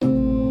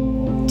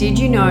Did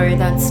you know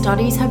that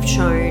studies have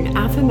shown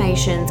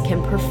affirmations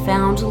can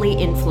profoundly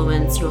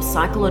influence your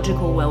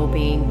psychological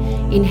well-being,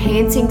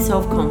 enhancing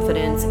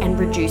self-confidence and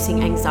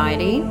reducing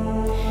anxiety?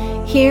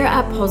 Here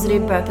at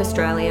Positive Birth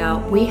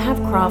Australia, we have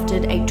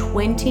crafted a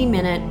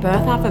 20-minute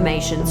birth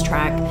affirmations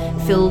track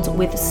filled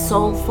with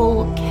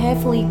soulful,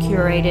 carefully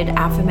curated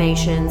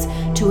affirmations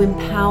to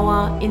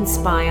empower,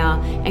 inspire,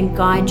 and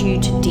guide you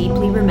to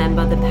deeply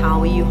remember the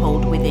power you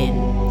hold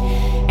within.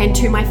 And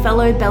to my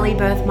fellow belly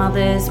birth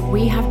mothers,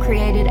 we have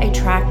created a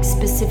track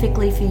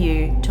specifically for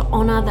you to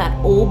honor that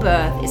all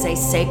birth is a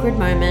sacred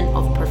moment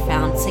of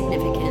profound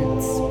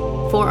significance.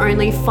 For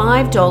only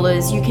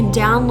 $5, you can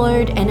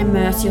download and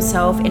immerse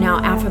yourself in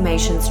our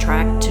affirmations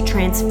track to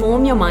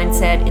transform your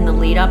mindset in the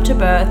lead up to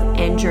birth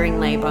and during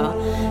labor,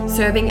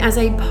 serving as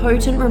a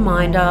potent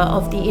reminder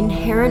of the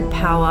inherent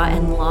power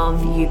and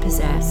love you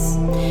possess.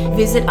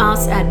 Visit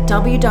us at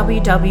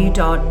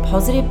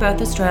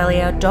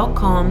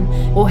www.positivebirthaustralia.com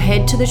or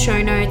head to the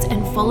show notes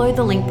and follow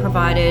the link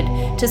provided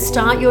to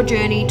start your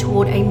journey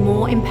toward a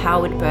more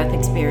empowered birth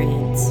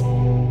experience.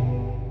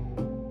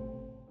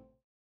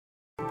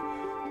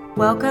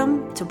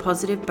 Welcome to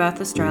Positive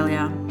Birth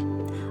Australia,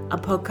 a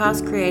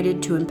podcast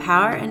created to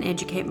empower and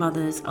educate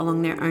mothers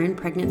along their own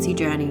pregnancy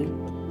journey.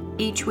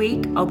 Each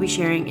week, I'll be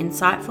sharing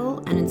insightful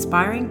and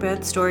inspiring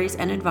birth stories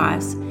and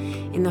advice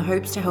in the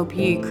hopes to help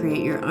you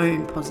create your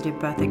own positive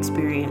birth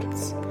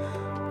experience.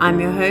 I'm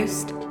your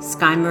host,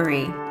 Sky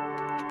Marie.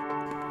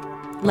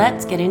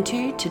 Let's get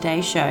into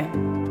today's show.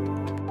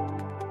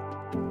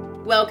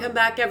 Welcome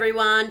back,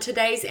 everyone.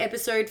 Today's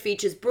episode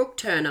features Brooke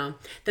Turner,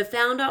 the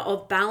founder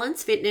of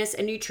Balance Fitness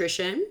and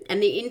Nutrition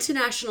and the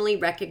internationally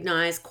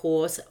recognized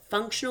course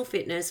Functional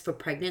Fitness for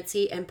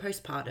Pregnancy and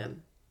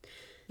Postpartum.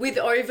 With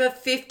over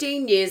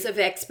 15 years of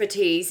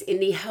expertise in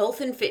the health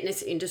and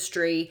fitness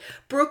industry,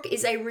 Brooke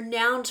is a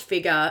renowned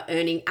figure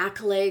earning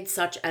accolades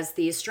such as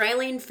the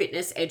Australian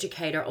Fitness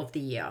Educator of the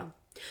Year.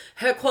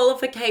 Her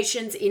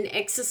qualifications in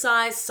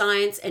exercise,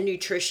 science, and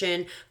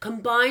nutrition,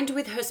 combined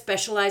with her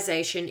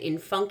specialization in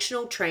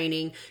functional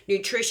training,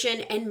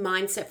 nutrition, and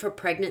mindset for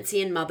pregnancy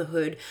and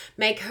motherhood,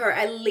 make her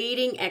a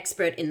leading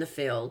expert in the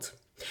field.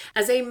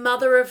 As a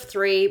mother of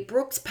three,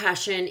 Brooke's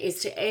passion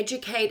is to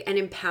educate and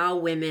empower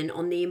women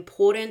on the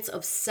importance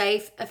of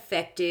safe,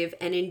 effective,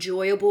 and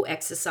enjoyable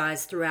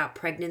exercise throughout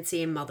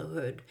pregnancy and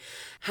motherhood.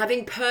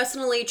 Having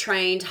personally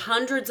trained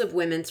hundreds of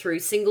women through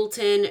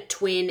singleton,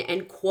 twin,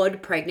 and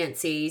quad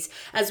pregnancies,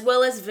 as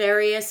well as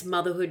various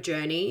motherhood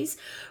journeys,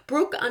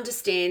 Brooke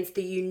understands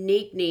the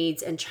unique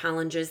needs and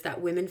challenges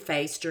that women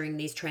face during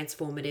these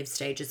transformative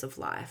stages of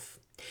life.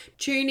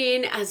 Tune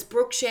in as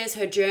Brooke shares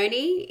her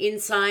journey,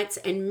 insights,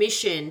 and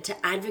mission to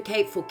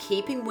advocate for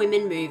keeping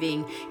women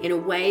moving in a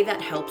way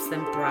that helps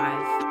them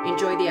thrive.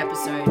 Enjoy the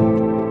episode.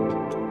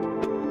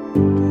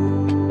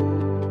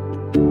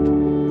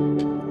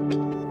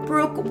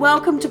 Brooke,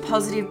 welcome to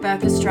Positive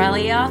Birth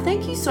Australia.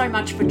 Thank you so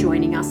much for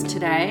joining us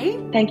today.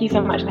 Thank you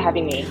so much for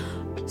having me.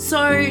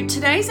 So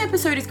today's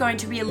episode is going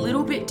to be a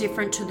little bit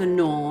different to the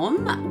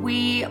norm.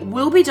 We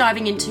will be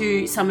diving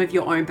into some of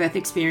your own birth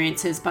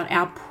experiences, but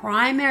our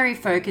primary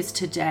focus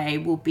today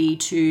will be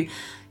to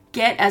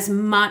get as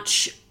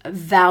much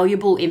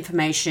valuable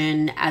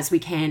information as we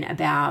can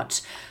about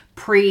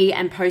pre-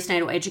 and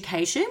postnatal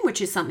education, which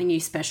is something you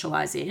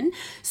specialize in.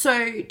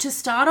 So to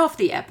start off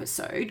the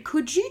episode,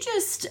 could you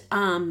just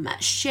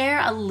share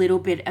a little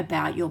bit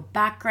about your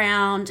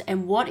background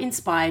and what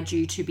inspired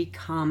you to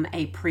become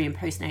a pre- and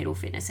postnatal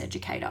fitness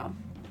educator?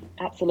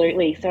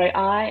 Absolutely. So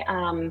I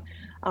am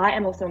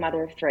also a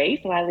mother of three.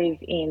 So I live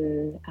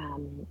in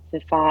in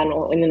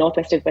the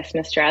northwest of Western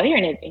Australia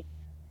in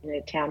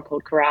a town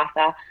called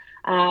Karratha.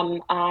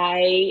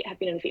 I have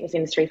been in the fitness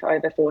industry for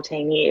over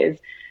 14 years.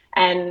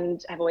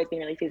 And I've always been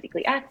really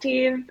physically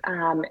active.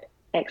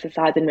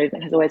 Exercise and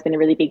movement has always been a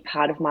really big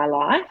part of my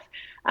life.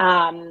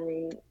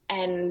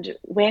 And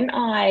when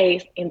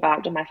I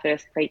embarked on my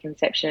first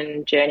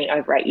preconception journey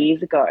over 8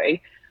 years ago,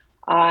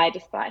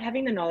 despite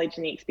having the knowledge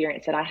and the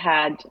experience that I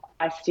had,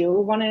 I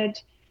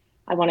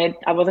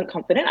wasn't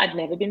confident. I'd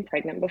never been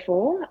pregnant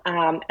before.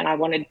 And I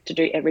wanted to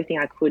do everything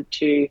I could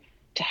to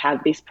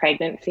have this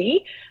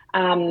pregnancy.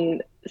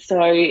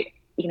 So,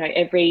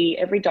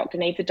 every doctor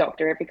needs a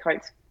doctor, every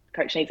coach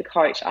needs a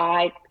coach.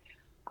 I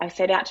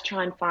set out to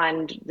try and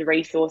find the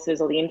resources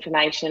or the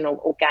information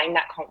or gain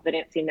that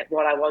confidence in that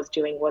what I was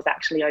doing was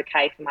actually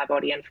okay for my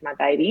body and for my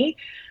baby.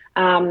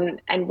 And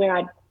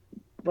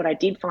what I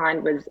did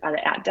find was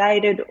either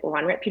outdated or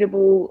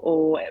unreputable,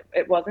 or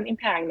it wasn't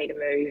empowering me to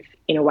move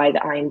in a way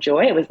that I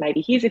enjoy. It was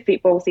maybe, here's a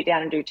fit ball, sit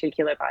down and do 2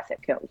 kilo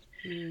bicep curls.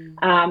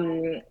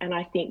 And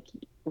I think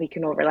we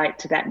can all relate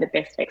to that. The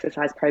best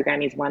exercise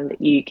program is one that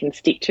you can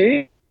stick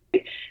to.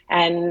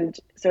 And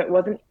so it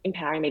wasn't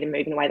empowering me to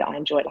move in a way that I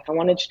enjoyed. Like, I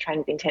wanted to train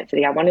with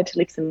intensity. I wanted to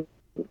lift some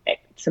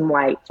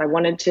weights. I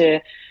wanted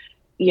to,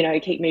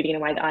 keep moving in a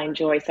way that I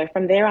enjoy. So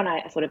from there on,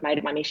 I sort of made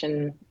it my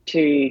mission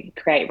to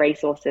create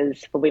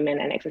resources for women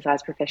and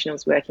exercise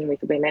professionals working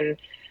with women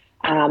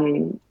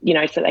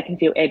so they can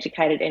feel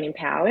educated and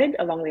empowered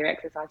along their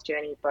exercise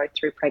journey, both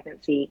through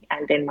pregnancy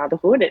and then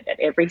motherhood at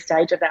every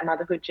stage of that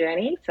motherhood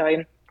journey.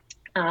 So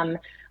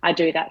I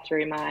do that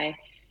through my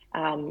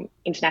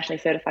internationally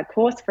certified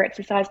course for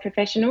exercise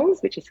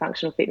professionals, which is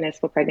functional fitness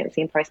for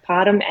pregnancy and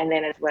postpartum, and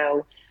then as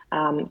well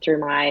through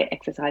my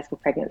exercise for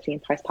pregnancy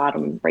and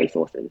postpartum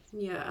resources.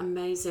 Yeah,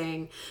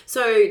 amazing.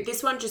 So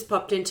this one just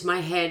popped into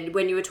my head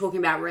when you were talking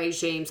about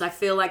regimes. I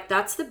feel like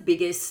that's the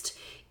biggest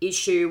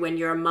issue when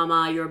you're a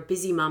mama, you're a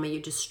busy mama, you're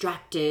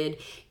distracted,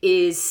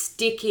 is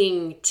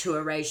sticking to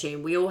a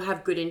regime. We all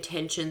have good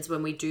intentions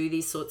when we do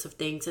these sorts of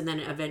things, and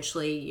then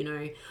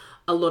eventually,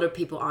 a lot of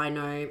people I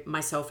know,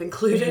 myself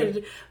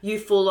included, you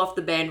fall off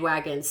the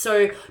bandwagon.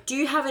 So do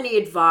you have any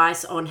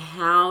advice on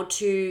how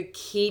to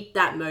keep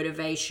that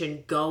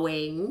motivation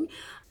going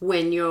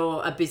when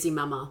you're a busy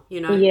mama,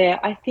 Yeah,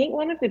 I think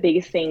one of the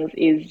biggest things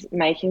is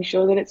making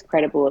sure that it's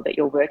credible, that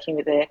you're working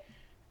with a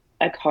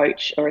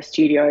coach or a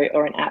studio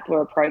or an app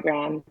or a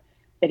program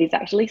that is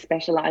actually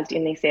specialized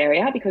in this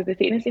area, because the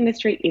fitness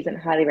industry isn't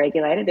highly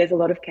regulated. There's a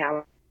lot of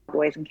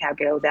cowboys and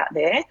cowgirls out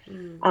there.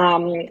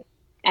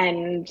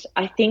 And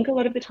I think a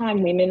lot of the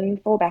time women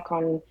fall back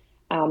on,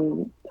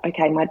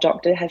 okay, my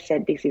doctor has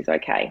said this is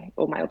okay,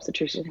 or my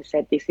obstetrician has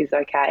said this is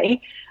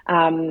okay.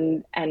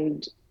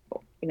 And,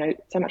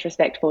 so much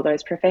respect for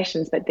those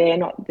professions, but they're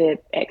not the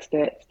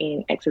experts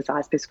in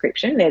exercise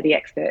prescription. They're the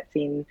experts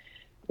in,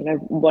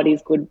 what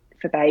is good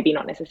for baby,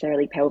 not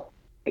necessarily pelvic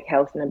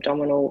health and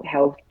abdominal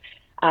health,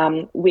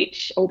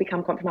 which all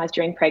become compromised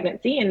during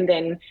pregnancy. And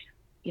then,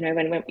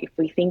 if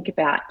we think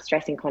about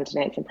stress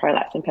incontinence and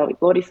prolapse and pelvic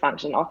floor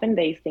dysfunction, often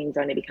these things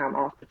only become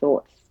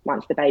afterthoughts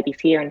once the baby's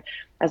here. And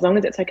as long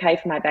as it's okay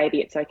for my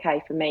baby, it's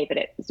okay for me. But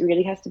it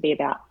really has to be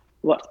about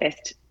what's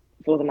best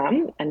for the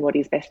mum and what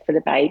is best for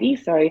the baby.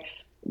 So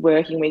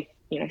working with,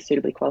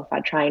 suitably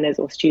qualified trainers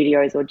or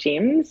studios or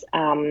gyms,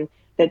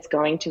 that's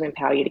going to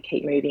empower you to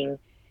keep moving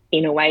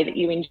in a way that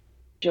you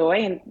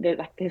enjoy. And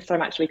there's so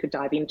much we could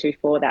dive into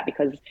for that,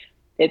 because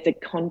it's a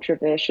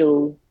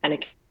controversial and a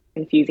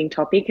confusing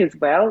topic as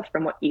well,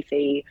 from what you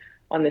see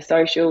on the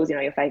socials,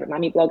 your favorite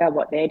mummy blogger,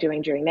 what they're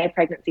doing during their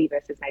pregnancy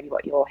versus maybe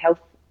what your health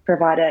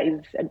provider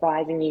is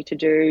advising you to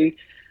do.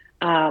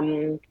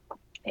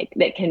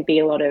 There can be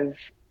a lot of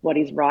what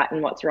is right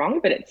and what's wrong,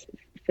 but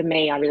for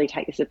me, I really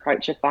take this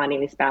approach of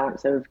finding this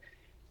balance of,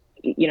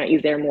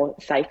 is there a more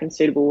safe and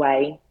suitable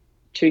way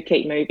to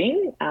keep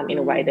moving in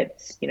a way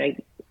that's,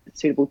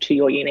 suitable to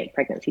your unique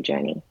pregnancy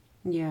journey.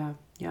 Yeah.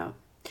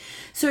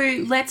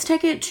 So let's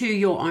take it to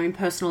your own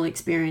personal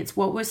experience.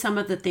 What were some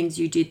of the things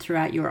you did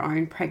throughout your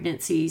own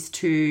pregnancies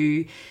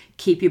to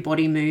keep your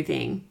body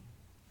moving?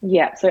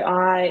 Yeah, so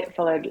I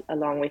followed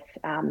along with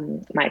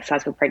my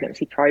Exercise for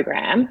Pregnancy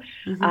program.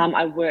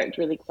 I worked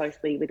really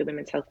closely with a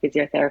women's health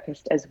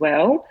physiotherapist as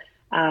well,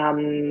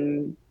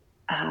 checking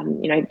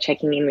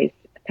in with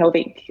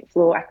pelvic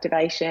floor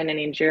activation and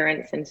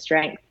endurance and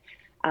strength.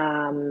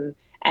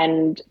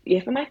 And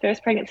yeah, for my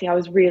first pregnancy, I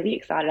was really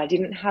excited. I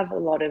didn't have a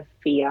lot of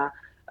fear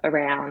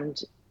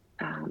around,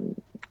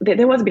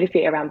 there was a bit of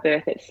fear around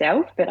birth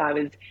itself, but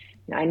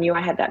I knew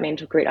I had that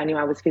mental grit. I knew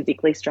I was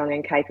physically strong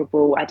and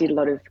capable. I did a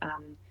lot of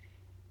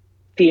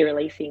fear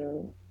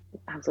releasing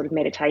sort of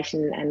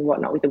meditation and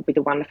whatnot with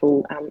a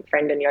wonderful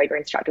friend and yoga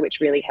instructor, which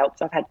really helped.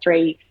 So I've had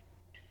 3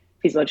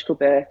 physiological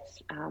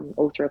births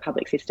all through a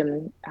public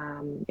system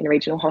in a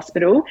regional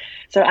hospital.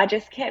 So I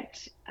just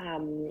kept,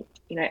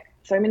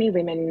 so many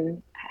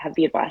women have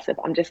the advice of,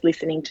 I'm just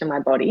listening to my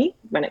body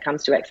when it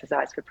comes to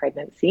exercise for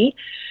pregnancy.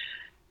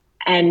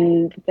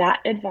 And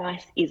that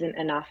advice isn't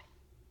enough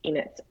in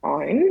its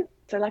own.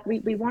 So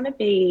we want to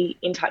be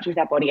in touch with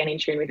our body and in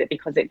tune with it,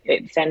 because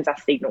it sends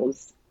us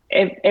signals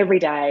every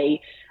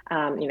day.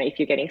 If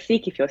you're getting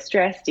sick, if you're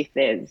stressed, if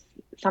there's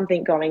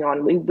something going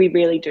on, we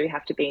really do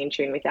have to be in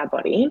tune with our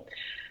body.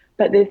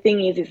 But the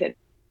thing is that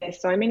there's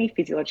so many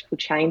physiological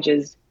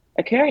changes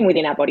occurring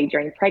within our body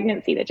during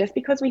pregnancy that just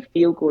because we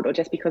feel good or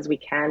just because we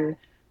can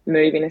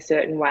move in a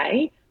certain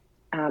way,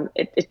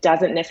 it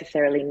doesn't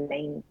necessarily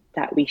mean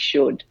that we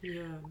should.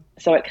 Yeah.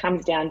 So it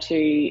comes down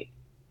to,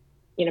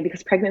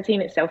 because pregnancy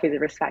in itself is a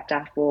risk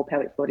factor for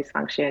pelvic floor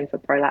dysfunction, for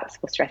prolapse,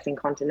 for stress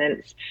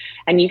incontinence,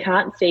 and you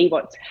can't see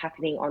what's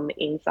happening on the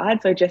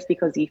inside. So just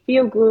because you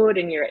feel good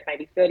and you're at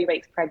maybe 30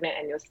 weeks pregnant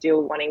and you're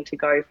still wanting to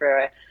go for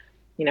a,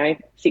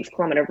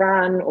 6-kilometer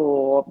run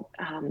or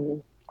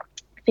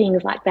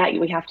things like that,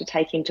 we have to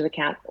take into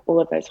account all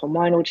of those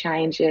hormonal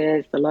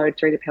changes, the load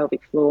through the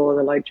pelvic floor,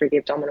 the load through the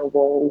abdominal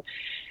wall,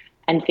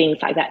 and things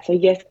like that. So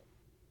yes,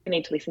 we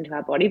need to listen to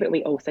our body, but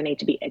we also need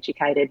to be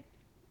educated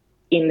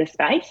in the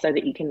space so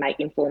that you can make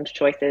informed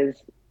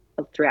choices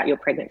throughout your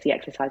pregnancy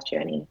exercise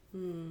journey.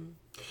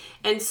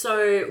 And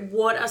so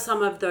what are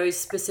some of those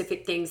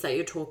specific things that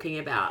you're talking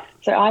about?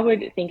 So I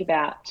would think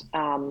about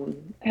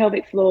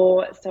pelvic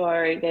floor.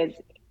 So there's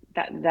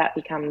that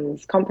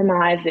becomes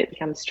compromised, it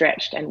becomes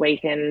stretched and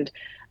weakened,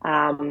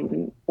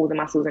 all the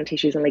muscles and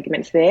tissues and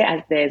ligaments there,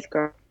 as there's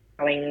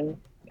growing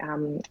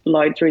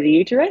load through the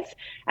uterus,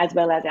 as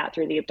well as out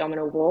through the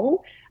abdominal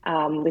wall.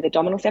 with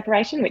abdominal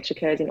separation, which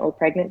occurs in all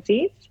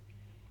pregnancies.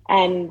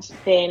 And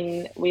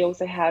then we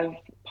also have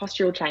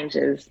postural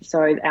changes.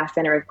 So our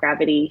center of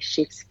gravity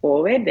shifts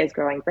forward. There's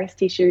growing breast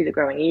tissue, the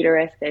growing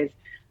uterus, there's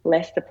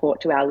less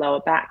support to our lower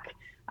back,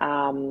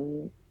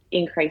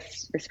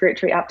 increased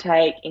respiratory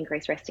uptake,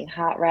 increased resting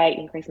heart rate,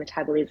 increased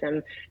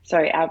metabolism. So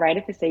our rate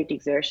of perceived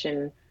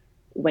exertion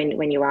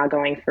when you are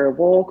going for a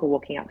walk or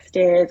walking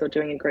upstairs or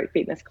doing a group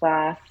fitness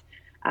class,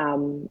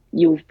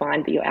 you'll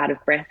find that you're out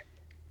of breath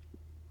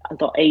a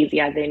lot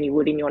easier than you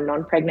would in your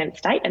non-pregnant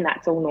state, and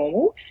that's all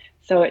normal.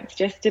 So it's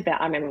just about,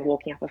 I remember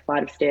walking up a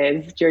flight of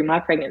stairs during my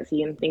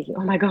pregnancy and thinking,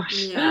 oh my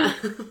gosh, Yeah.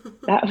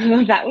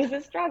 that was a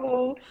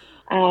struggle.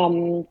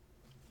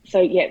 So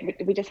yeah,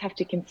 we just have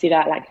to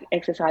consider, like,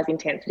 exercise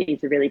intensity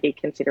is a really big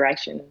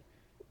consideration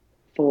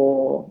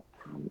for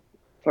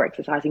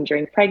exercising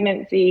during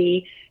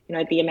pregnancy. You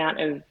know, the amount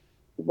of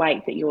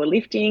weight that you're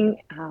lifting,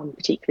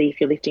 particularly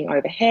if you're lifting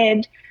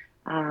overhead,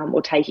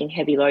 or taking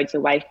heavy loads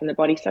away from the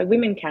body. So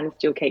women can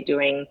still keep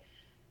doing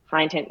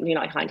high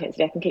intensity,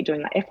 they can keep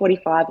doing like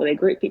F45 or their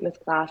group fitness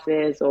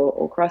classes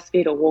or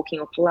CrossFit or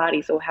walking or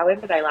Pilates or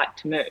however they like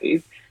to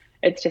move.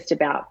 It's just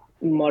about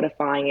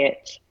modifying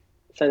it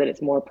so that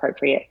it's more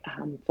appropriate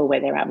for where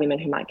they're at. Women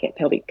who might get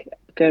pelvic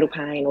girdle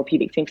pain or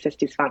pubic symphysis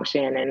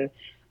dysfunction,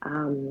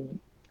 and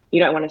you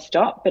don't want to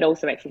stop, but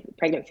also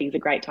pregnancy is a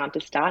great time to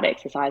start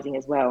exercising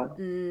as well.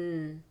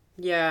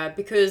 Yeah,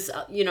 because,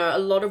 a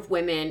lot of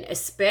women,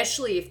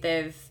 especially if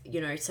they've,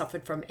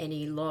 suffered from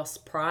any loss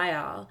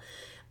prior,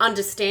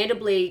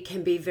 understandably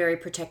can be very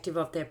protective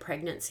of their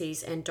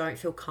pregnancies and don't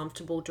feel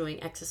comfortable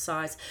doing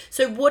exercise.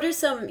 So what are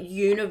some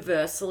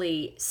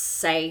universally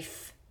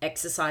safe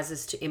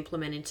exercises to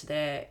implement into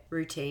their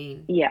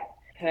routine? Yeah,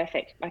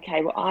 perfect.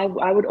 Okay, well,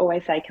 I would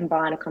always say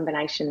combine a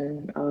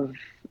combination of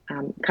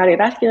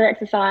cardiovascular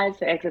exercise,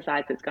 so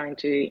exercise that's going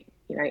to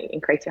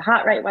increase your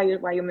heart rate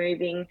while you're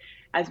moving,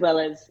 as well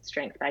as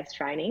strength-based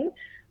training.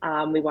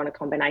 We want a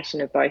combination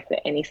of both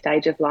at any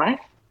stage of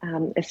life,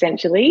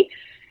 essentially.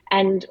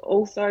 And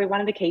also,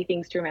 one of the key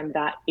things to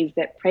remember is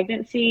that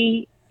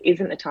pregnancy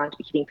isn't the time to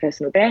be hitting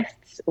personal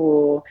bests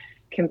or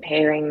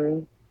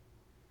comparing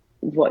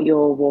what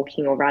you're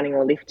walking or running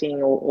or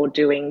lifting or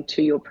doing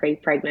to your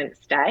pre-pregnant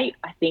state.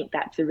 I think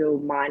that's a real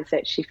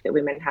mindset shift that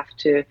women have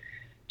to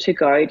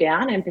go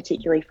down, and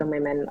particularly from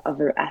women of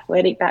an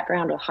athletic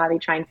background or highly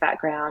trained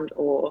background,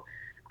 or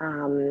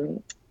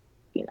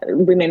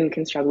women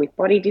can struggle with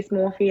body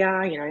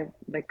dysmorphia.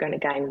 They're going to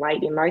gain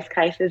weight in most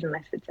cases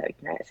unless it's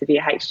a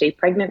severe HG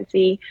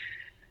pregnancy.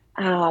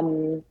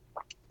 So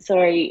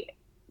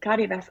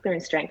cardiovascular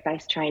and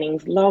strength-based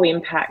trainings, low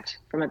impact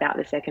from about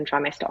the second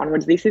trimester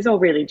onwards. This is all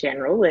really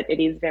general. It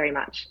is very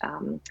much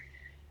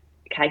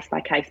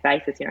case-by-case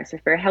basis. So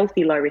for a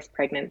healthy low-risk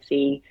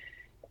pregnancy,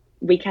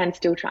 we can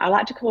still try. I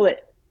like to call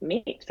it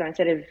mixed. So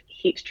instead of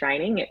HIIT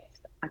training,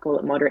 I call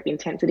it moderate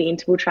intensity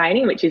interval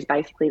training, which is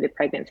basically the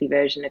pregnancy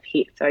version of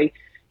HIIT. So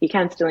you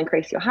can still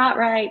increase your heart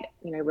rate,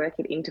 work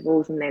at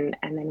intervals and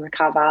then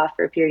recover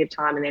for a period of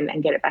time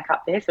and get it back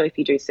up there. So if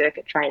you do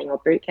circuit training or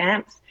boot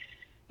camps,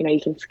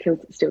 you can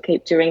still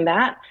keep doing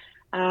that.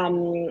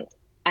 And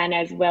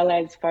as well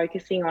as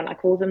focusing on, I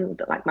call them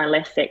like my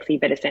less sexy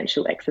but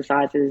essential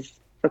exercises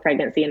for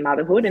pregnancy and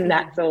motherhood. And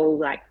that's all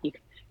like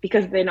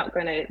because they're not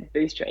going to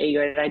boost your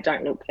ego, they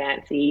don't look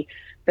fancy,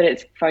 but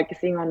it's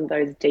focusing on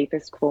those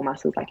deepest core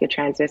muscles like your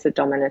transverse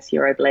abdominis,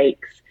 your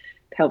obliques,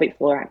 pelvic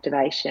floor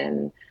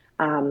activation,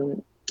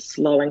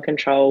 slow and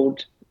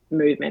controlled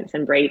movements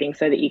and breathing,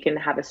 so that you can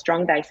have a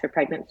strong base for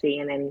pregnancy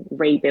and then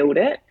rebuild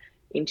it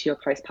into your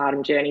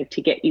postpartum journey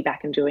to get you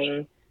back and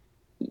doing,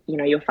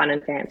 your fun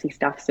and fancy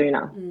stuff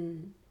sooner.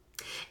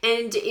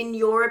 And in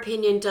your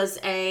opinion, does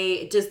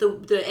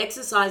the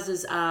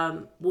exercises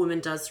woman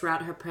does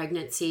throughout her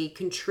pregnancy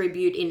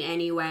contribute in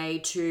any way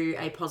to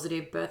a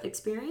positive birth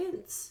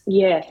experience?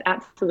 Yes,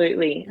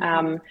 absolutely.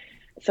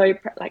 So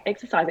like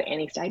exercise at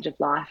any stage of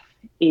life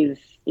is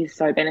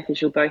so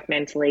beneficial, both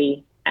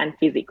mentally and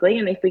physically.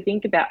 And if we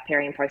think about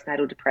peri and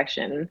postnatal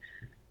depression,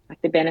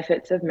 like the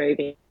benefits of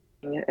moving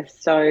are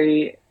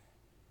so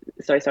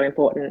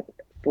important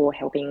for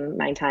helping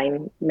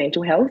maintain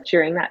mental health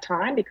during that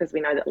time, because we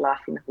know that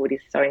life in the hood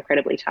is so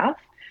incredibly tough.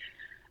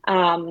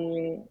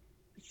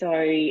 So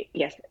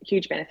yes,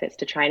 huge benefits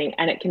to training,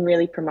 and it can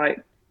really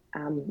promote,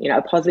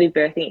 a positive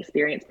birthing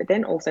experience, but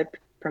then also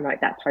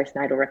promote that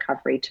postnatal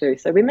recovery too.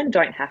 So women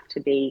don't have to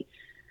be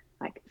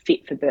like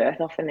fit for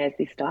birth. Often there's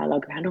this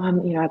dialogue around,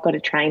 I've got to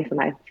train for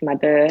my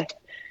birth,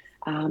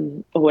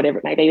 or whatever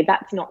it may be. But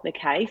that's not the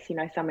case.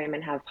 Some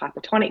women have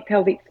hypertonic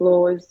pelvic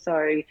floors,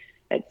 so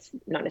it's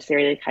not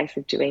necessarily a case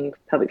of doing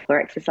pelvic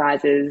floor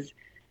exercises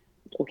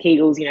or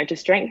Kegels, to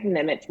strengthen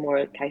them. It's more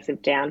a case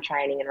of down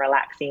training and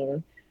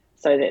relaxing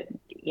so that,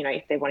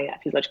 if they're wanting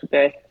that physiological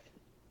birth,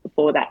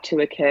 for that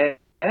to occur.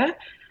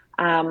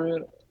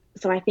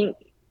 So I think,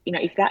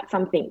 if that's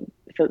something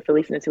for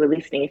listeners who are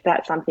listening, if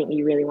that's something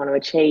you really want to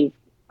achieve,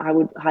 I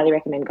would highly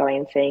recommend going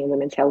and seeing a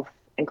women's health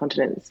and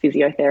continence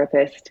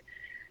physiotherapist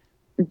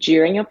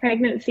during your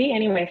pregnancy,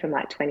 anywhere from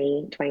like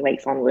 20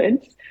 weeks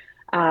onwards.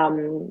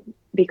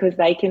 because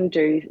they can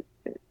do,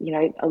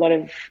 a lot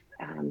of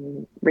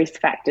risk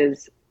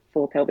factors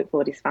for pelvic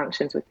floor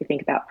dysfunctions. If we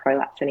think about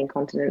prolapse and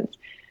incontinence,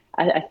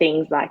 are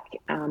things like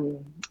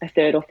a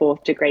third or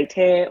fourth degree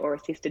tear or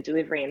assisted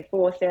delivery and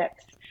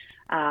forceps,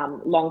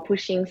 long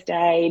pushing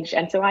stage.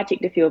 And so I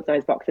ticked a few of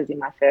those boxes in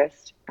my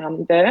first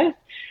birth.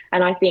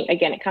 And I think,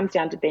 again, it comes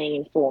down to being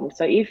informed.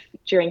 So if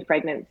during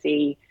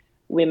pregnancy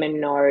women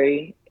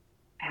know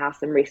how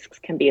some risks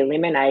can be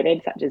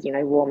eliminated, such as,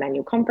 warm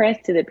manual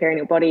compress to the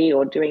perineal body,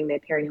 or doing their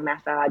perineal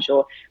massage,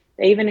 or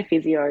even a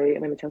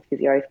women's health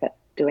physio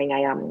doing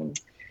a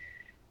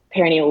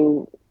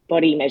perineal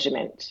body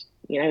measurement,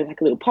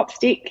 like a little pop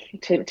stick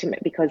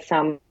because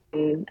some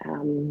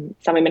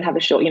women have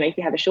if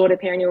you have a shorter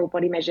perineal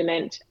body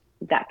measurement,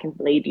 that can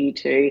lead you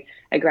to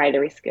a greater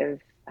risk of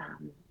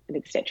an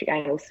obstetric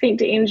anal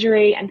sphincter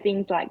injury and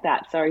things like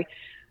that. So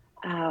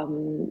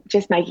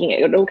just making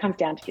it all comes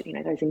down to,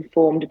 those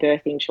informed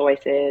birthing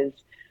choices,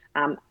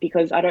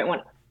 because I don't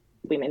want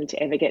women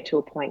to ever get to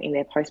a point in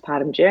their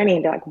postpartum journey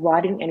and be like,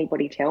 why didn't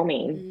anybody tell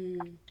me?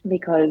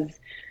 Because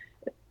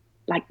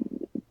like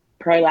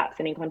prolapse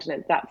and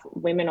incontinence, that's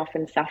women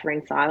often suffer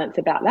in silence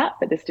about that,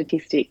 but the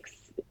statistics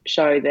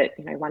show that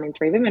 1 in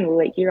 3 women will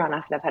leak urine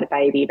after they've had a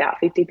baby. About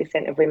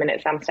 50% of women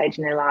at some stage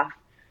in their life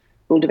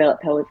will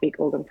develop pelvic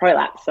organ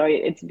prolapse. So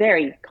it's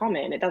very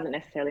common. It doesn't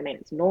necessarily mean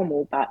it's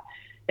normal, but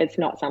it's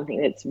not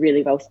something that's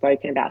really well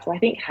spoken about. So I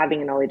think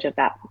having a knowledge of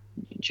that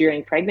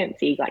during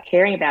pregnancy, like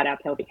caring about our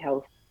pelvic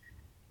health,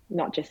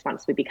 not just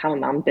once we become a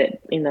mum, but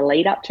in the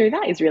lead up to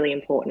that, is really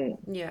important.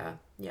 Yeah.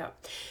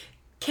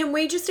 Can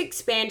we just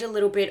expand a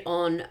little bit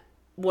on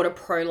what a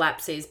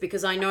prolapse is?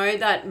 Because I know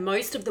that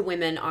most of the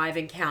women I've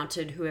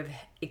encountered who have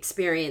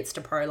experienced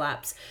a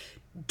prolapse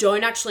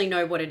don't actually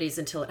know what it is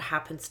until it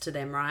happens to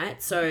them,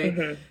 right?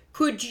 So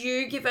could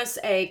you give us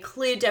a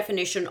clear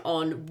definition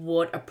on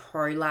what a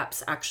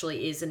prolapse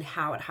actually is and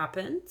how it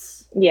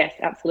happens? Yes,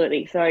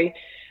 absolutely. So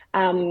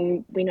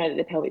we know that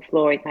the pelvic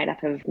floor is made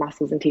up of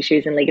muscles and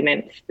tissues and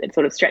ligaments. It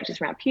sort of stretches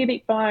from our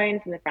pubic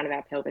bone, from the front of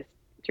our pelvis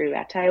through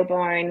our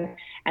tailbone,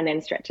 and then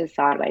stretches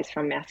sideways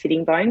from our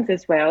sitting bones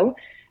as well.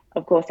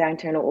 Of course, our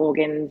internal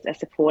organs are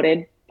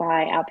supported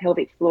by our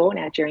pelvic floor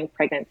now during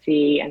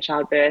pregnancy and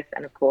childbirth,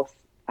 and of course,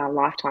 our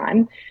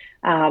lifetime.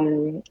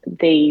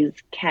 These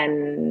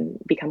can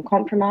become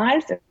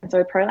compromised. And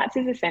so prolapse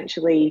is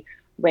essentially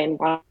when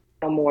one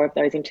or more of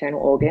those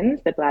internal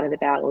organs, the bladder, the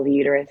bowel, or the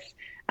uterus,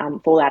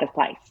 fall out of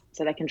place.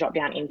 So they can drop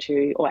down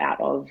into or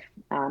out of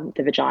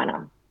the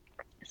vagina.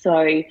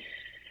 So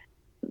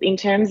in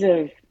terms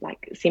of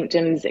like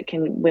symptoms,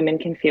 women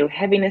can feel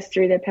heaviness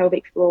through their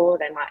pelvic floor.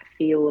 They might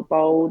feel a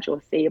bulge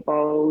or see a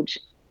bulge.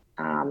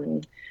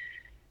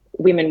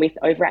 Women with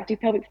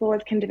overactive pelvic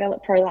floors can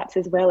develop prolapse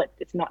as well.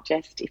 It's not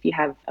just if you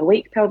have a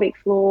weak pelvic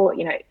floor,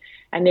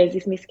 and there's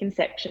this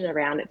misconception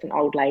around it's an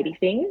old lady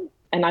thing.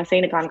 And I've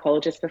seen a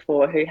gynecologist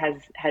before who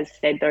has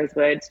said those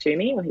words to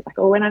me, where he's like,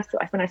 "Oh, when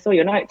I saw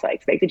your notes, I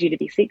expected you to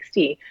be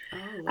 60." Oh,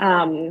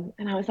 wow.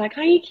 And I was like,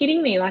 "Are you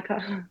kidding me? Like,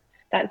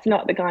 that's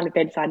not the kind of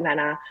bedside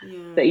manner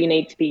that you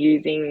need to be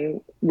using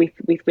with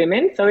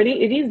women." So it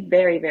is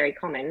very, very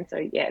common. So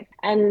yeah,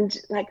 and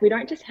like we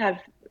don't just have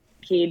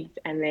kids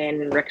and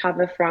then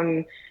recover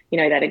from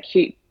that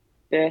acute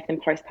birth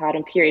and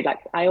postpartum period. Like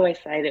I always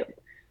say that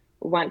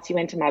once you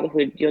enter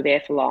motherhood, you're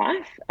there for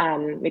life,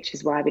 which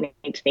is why we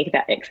need to think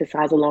about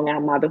exercise along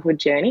our motherhood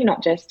journey,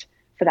 not just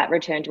for that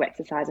return to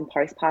exercise and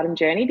postpartum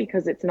journey,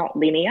 because it's not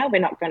linear. We're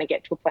not going to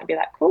get to a point and be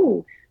like,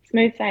 cool,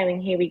 smooth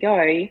sailing, here we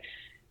go.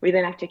 We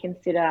then have to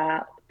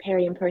consider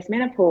peri and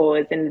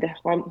postmenopause and the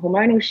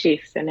hormonal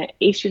shifts and the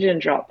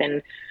estrogen drop.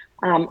 And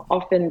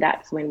often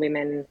that's when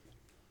women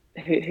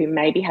who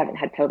maybe haven't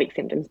had pelvic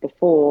symptoms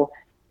before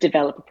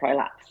develop a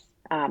prolapse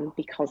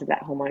because of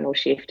that hormonal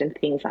shift and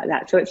things like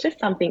that. So it's just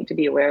something to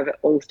be aware of at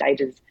all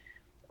stages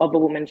of a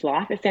woman's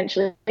life.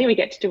 Essentially, we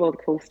get to do all the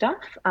cool stuff,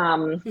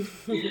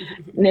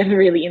 never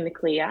really in the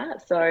clear.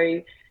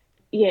 So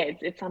yeah,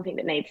 it's something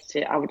that needs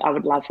to, I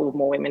would love for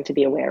more women to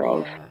be aware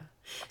of. Yeah.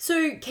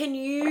 So can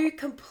you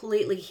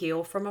completely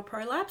heal from a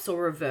prolapse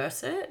or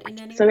reverse it in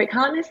any way? So it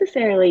can't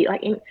necessarily,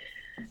 like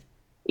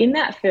in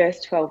that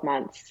first 12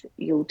 months,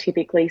 you'll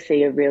typically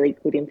see a really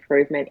good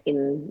improvement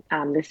in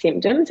the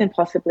symptoms and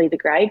possibly the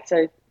grade.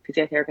 So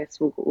physiotherapists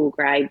will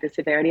grade the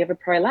severity of a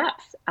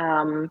prolapse.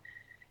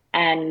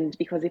 And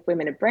because if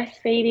women are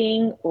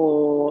breastfeeding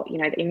or,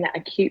 in that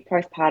acute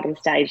postpartum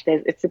stage,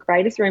 it's the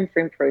greatest room for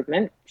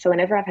improvement. So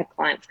whenever I've had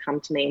clients come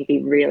to me and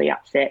be really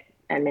upset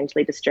and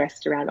mentally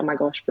distressed around, oh my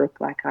gosh,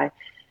 Brooke, like I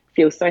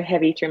feel so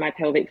heavy through my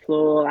pelvic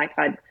floor, like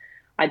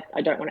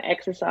I don't want to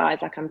exercise,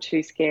 like I'm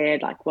too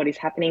scared, like what is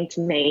happening to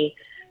me?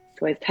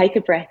 So always take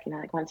a breath,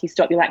 like once you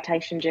stop your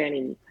lactation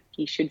journey,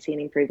 you should see an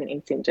improvement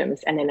in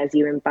symptoms. And then as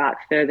you embark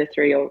further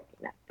through your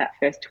that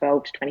first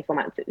 12 to 24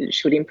 months, it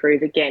should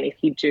improve again if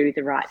you do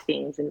the right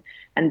things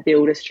and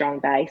build a strong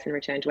base and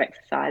return to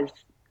exercise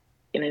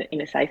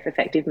in a safe,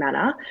 effective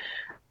manner.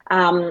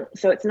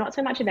 So it's not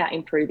so much about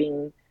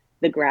improving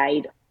the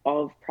grade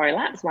of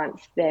prolapse.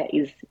 Once there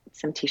is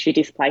some tissue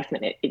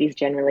displacement, it is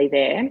generally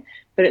there,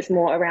 but it's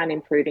more around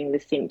improving the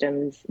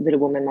symptoms that a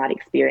woman might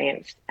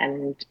experience,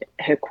 and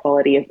her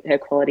quality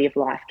of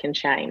life can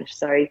change.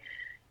 So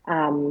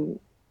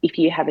if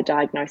you have a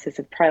diagnosis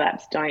of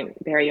prolapse,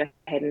 don't bury your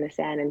head in the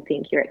sand and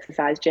think your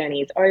exercise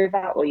journey is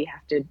over or you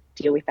have to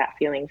deal with that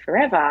feeling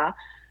forever.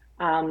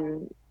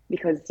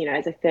 Because,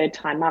 as a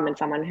third-time mum and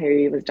someone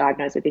who was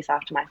diagnosed with this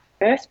after my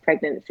first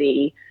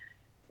pregnancy,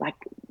 like,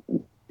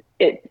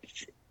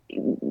 it's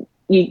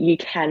you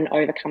can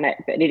overcome it,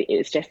 but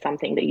it's just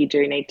something that you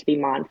do need to be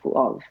mindful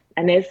of.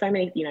 And there's so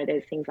many,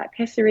 there's things like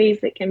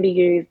pessaries that can be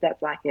used.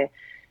 That's like an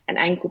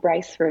ankle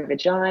brace for a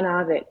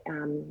vagina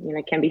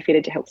that can be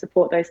fitted to help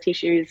support those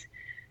tissues,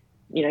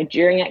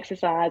 during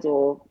exercise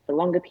or for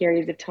longer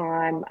periods of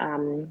time.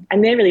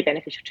 And they're really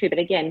beneficial too. But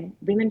again,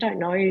 women don't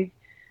know,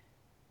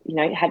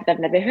 they've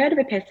never heard of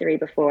a pessary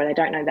before. They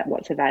don't know that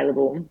what's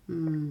available.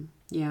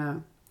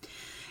 Yeah.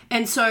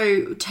 And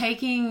so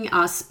taking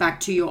us back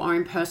to your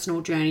own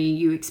personal journey,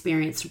 you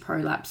experienced a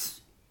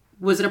prolapse.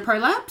 Was it a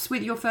prolapse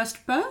with your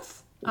first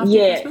birth?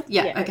 Yeah.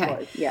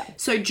 Okay. Yeah.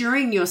 So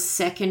during your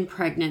second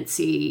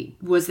pregnancy,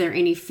 was there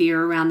any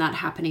fear around that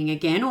happening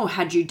again, or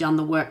had you done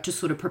the work to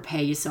sort of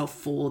prepare yourself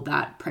for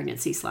that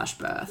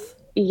pregnancy/birth?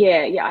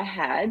 Yeah, I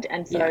had.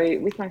 And so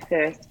with my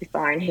first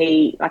phone,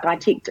 I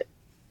ticked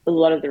a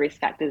lot of the risk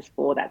factors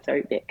for that.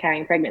 So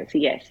carrying pregnancy,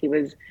 yes, he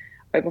was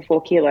over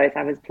 4 kilos.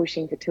 I was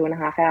pushing for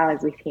 2.5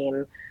 hours with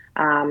him.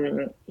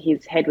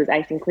 His head was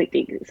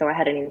asynclitic, so I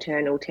had an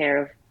internal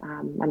tear of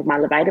one of my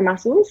levator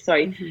muscles. So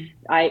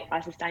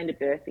I sustained a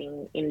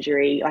birthing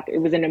injury. Like, it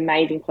was an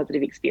amazing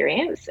positive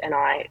experience, and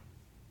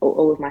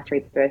all of my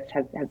 3 births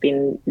have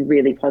been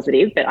really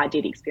positive, but I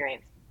did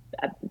experience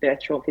a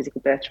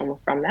physical birth trauma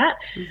from that.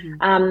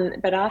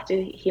 But after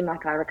him,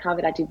 I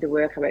recovered, I did the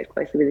work, I worked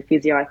closely with the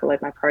physio, I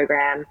followed my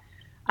program,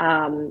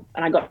 and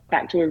I got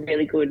back to a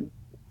really good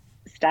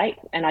state,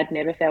 and I'd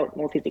never felt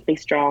more physically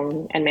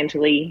strong and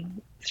mentally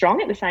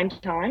strong at the same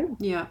time.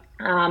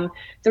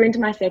 So into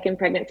my second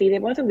pregnancy,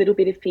 there was a little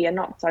bit of fear,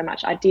 not so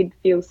much. I did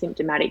feel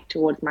symptomatic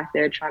towards my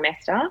third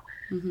trimester.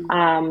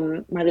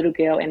 My little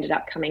girl ended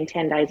up coming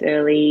 10 days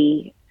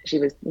early. She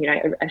was,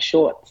 a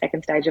short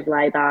second stage of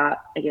labour.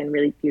 Again,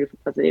 really beautiful,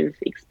 positive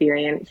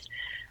experience.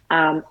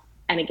 And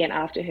again,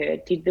 after her,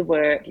 did the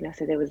work,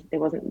 so there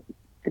wasn't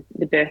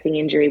the birthing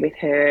injury with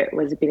her. It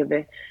was a bit of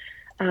a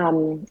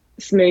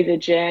smoother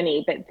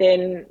journey. But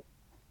then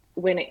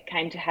when it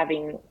came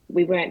to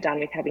we weren't done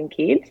with having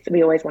kids.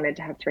 We always wanted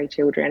to have 3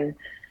 children.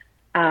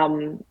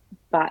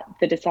 But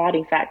the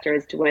deciding factor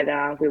as to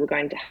whether we were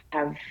going to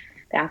have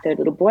our third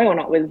little boy or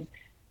not was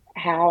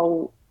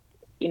how,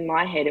 in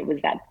my head, it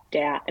was that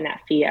doubt and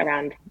that fear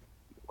around,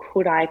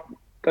 could I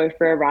go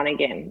for a run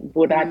again?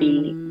 Would I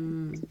be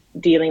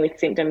dealing with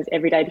symptoms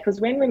every day?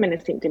 Because when women are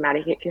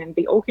symptomatic, it can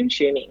be all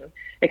consuming.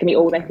 It can be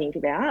all they think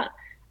about.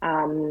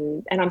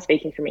 And I'm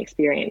speaking from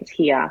experience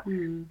here.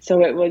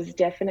 So it was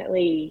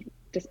definitely,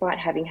 despite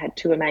having had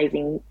 2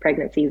 amazing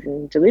pregnancies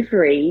and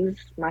deliveries,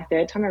 my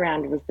third time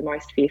around was the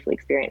most fearful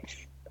experience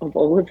of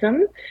all of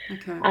them.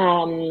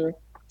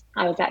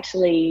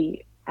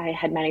 I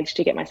had managed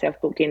to get myself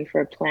booked in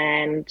for a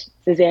planned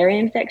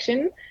cesarean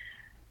section.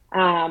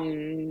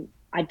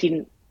 I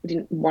didn't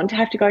want to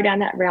have to go down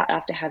that route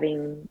after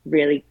having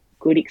really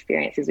good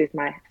experiences with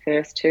my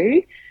first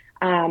 2.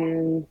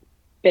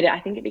 But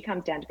I think it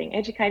becomes down to being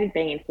educated,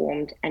 being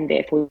informed, and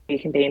therefore you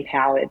can be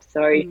empowered.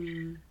 So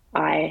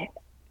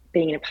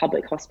being in a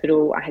public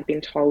hospital, I had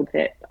been told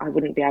that I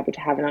wouldn't be able to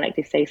have an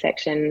elective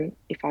C-section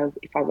if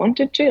I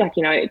wanted to.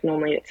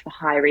 Normally it's for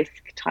high risk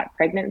type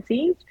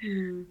pregnancies.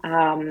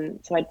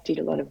 So I did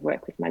a lot of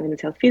work with my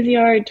women's health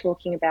physio,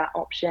 talking about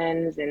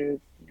options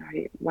and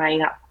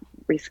weighing up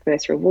risk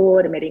versus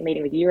reward, and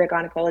meeting with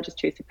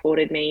urogynecologists who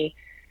supported me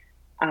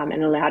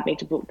and allowed me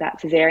to book that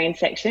cesarean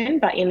section.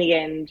 But in the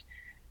end,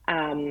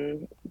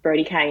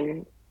 Brody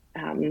came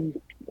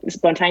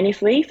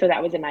spontaneously, so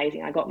that was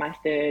amazing. I got my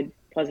third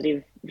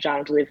positive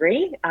vaginal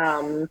delivery,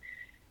 and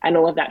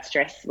all of that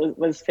stress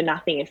was for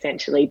nothing,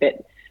 essentially.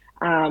 But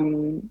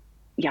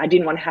I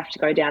didn't want to have to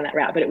go down that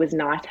route, but it was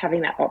nice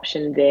having that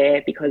option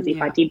there, because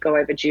if I did go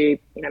overdue,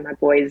 my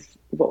boys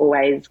were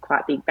always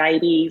quite big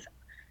babies.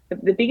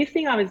 The biggest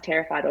thing I was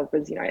terrified of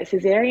was, a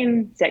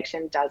cesarean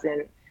section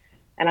doesn't,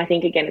 and I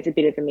think, again, it's a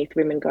bit of a myth.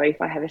 Women go,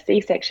 if I have a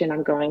C-section,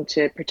 I'm going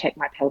to protect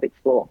my pelvic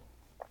floor.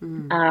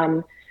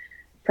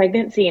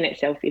 Pregnancy in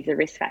itself is a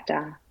risk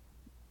factor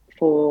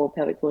for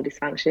pelvic floor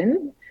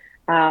dysfunction.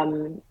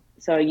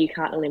 So you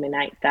can't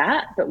eliminate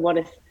that. But what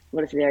a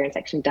cesarean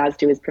section does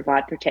do is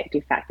provide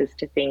protective factors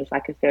to things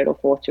like a 3rd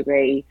or 4th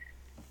degree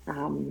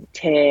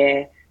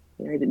tear,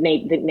 the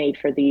need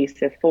for the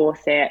use of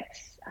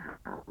forceps,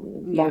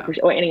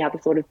 or any other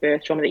sort of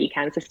birth trauma that you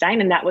can sustain.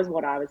 And that was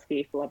what I was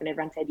fearful of. And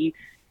everyone said, you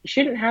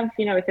shouldn't have,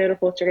 a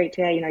 3rd or 4th degree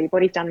tear, your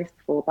body's done this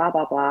before, blah,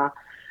 blah, blah.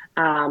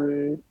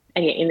 And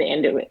in the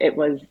end, it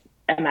was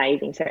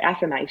amazing. So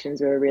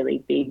affirmations were a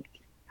really big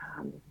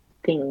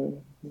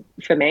thing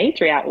for me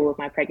throughout all of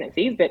my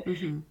pregnancies. But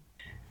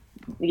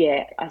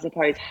I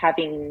suppose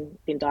having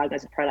been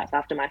diagnosed with prolapse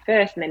after my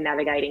first and then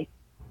navigating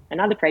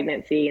another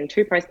pregnancy and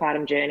 2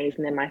 postpartum journeys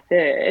and then my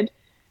third,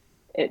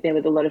 there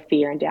was a lot of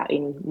fear and doubt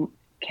in,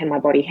 can my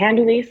body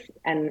handle this,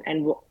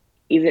 and what,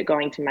 is it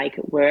going to make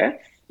it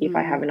worse if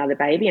I have another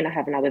baby and I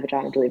have another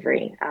vaginal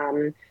delivery?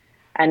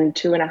 And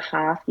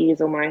 2.5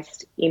 years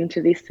almost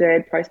into this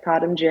third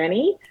postpartum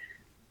journey,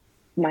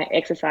 my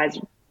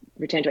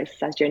return to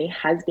exercise journey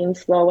has been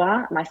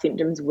slower. My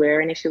symptoms were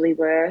initially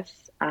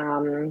worse,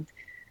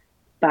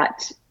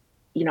 but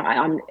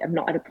I'm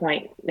not at a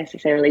point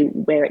necessarily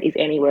where it is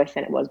any worse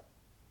than it was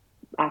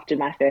after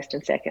my first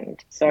and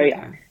second. So,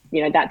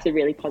 that's a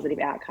really positive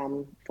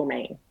outcome for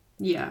me.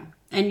 Yeah.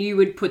 And you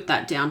would put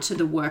that down to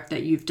the work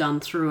that you've done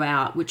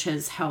throughout, which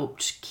has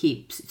helped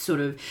keep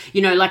sort of,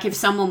 like if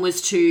someone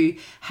was to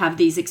have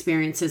these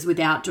experiences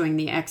without doing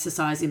the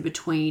exercise in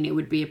between, it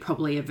would be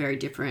probably a very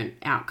different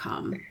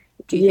outcome.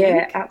 Do you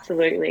think?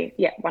 Absolutely.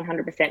 Yeah,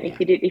 100%. Yeah.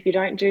 If you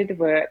don't do the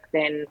work,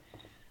 then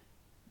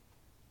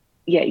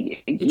you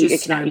can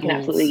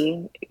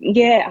absolutely,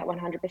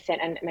 100%.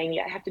 And I mean,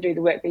 you have to do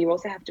the work, but you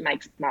also have to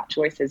make smart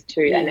choices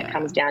too. Yeah. And it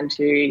comes down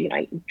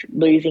to,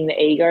 losing the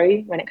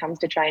ego when it comes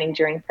to training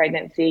during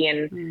pregnancy.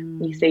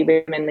 And you see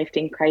women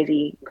lifting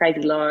crazy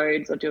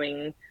loads or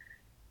doing,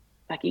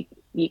 like,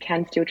 you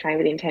can still train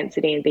with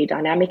intensity and be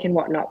dynamic and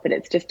whatnot, but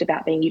it's just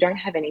about being, you don't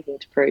have anything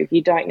to prove.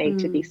 You don't need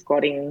to be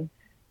squatting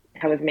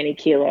however many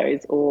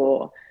kilos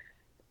or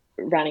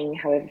running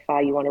however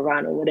far you want to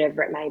run or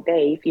whatever it may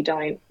be if you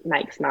don't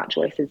make smart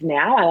choices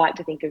now. I like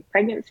to think of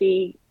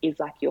pregnancy is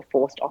like your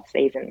forced off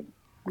season.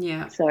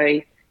 Yeah.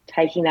 So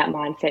taking that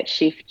mindset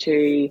shift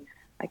to,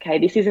 okay,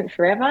 this isn't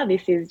forever.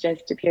 This is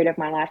just a period of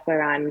my life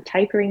where I'm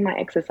tapering my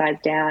exercise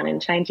down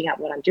and changing up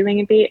what I'm doing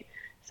a bit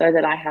so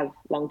that I have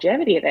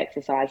longevity of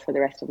exercise for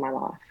the rest of my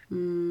life.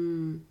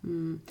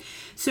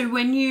 So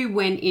when you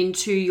went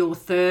into your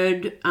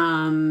third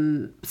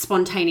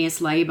spontaneous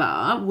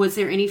labour, was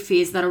there any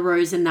fears that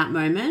arose in that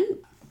moment?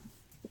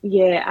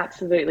 Yeah,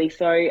 absolutely.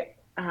 So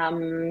a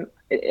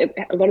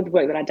lot of the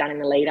work that I'd done in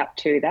the lead up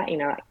to that,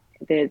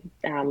 the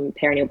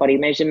perineal body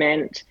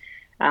measurement,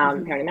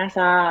 perineal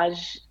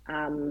massage,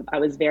 I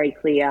was very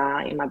clear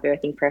in my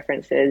birthing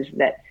preferences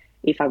that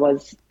if I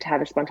was to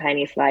have a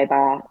spontaneous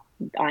labour,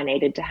 I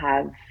needed to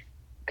have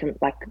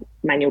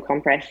manual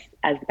compress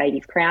as the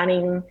baby's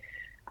crowning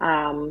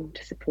to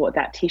support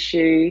that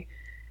tissue,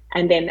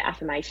 and then the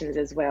affirmations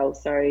as well.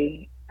 So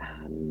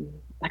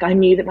I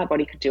knew that my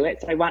body could do it.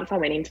 So once I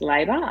went into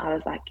labour, I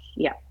was like,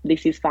 yeah,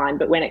 this is fine.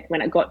 But when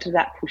it got to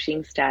that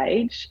pushing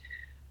stage,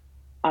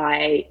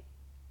 I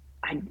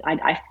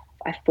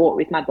fought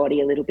with my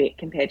body a little bit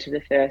compared to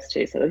the first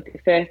two. So the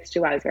first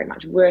two, I was very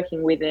much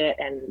working with it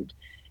and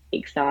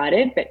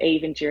excited. But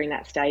even during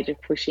that stage of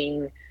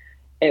pushing,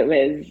 it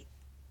was,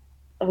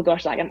 oh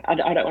gosh, I don't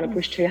want to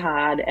push too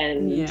hard,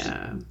 and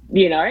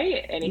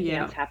anything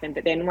else happened.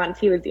 But then once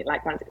he was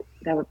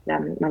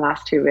my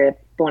last two were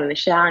born in the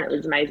shower, and it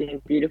was amazing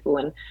and beautiful.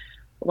 And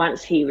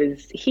once he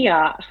was here,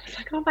 I was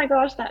like, oh my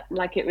gosh,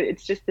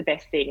 it's just the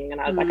best thing.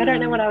 And I was like, I don't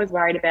know what I was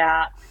worried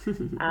about.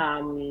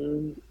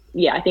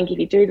 I think if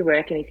you do the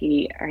work and if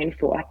you are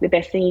informed, the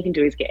best thing you can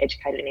do is get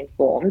educated and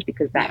informed,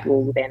 because that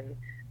will then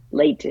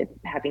lead to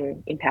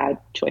having empowered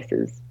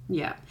choices.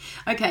 Yeah.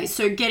 Okay.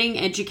 So getting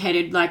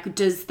educated,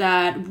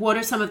 what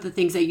are some of the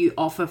things that you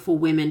offer for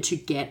women to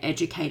get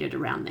educated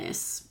around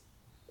this?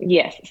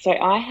 Yes. So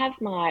I have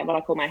what I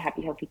call my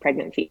Happy Healthy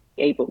Pregnancy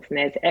ebooks, and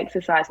there's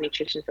exercise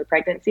nutrition for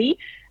pregnancy,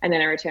 and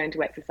then a return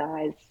to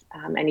exercise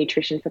and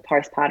nutrition for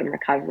postpartum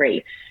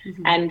recovery.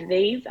 And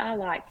these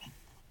are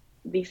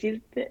this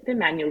is the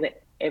manual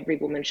that every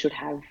woman should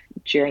have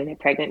during their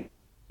pregnancy.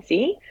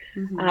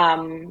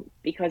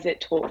 Because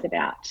it talks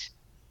about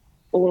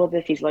all of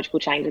the physiological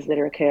changes that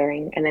are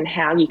occurring, and then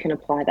how you can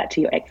apply that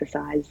to your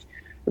exercise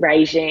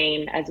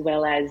regime, as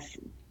well as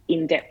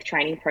in-depth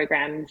training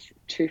programs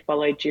to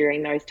follow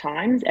during those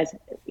times, as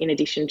in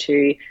addition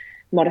to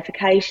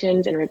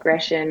modifications and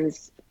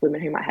regressions,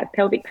 women who might have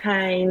pelvic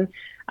pain,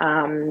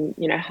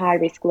 high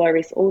risk, low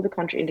risk, all the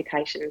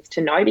contraindications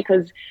to know,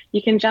 because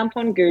you can jump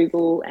on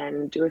Google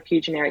and do a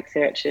few generic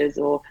searches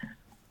or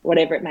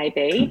whatever it may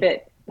be.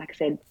 But like I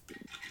said,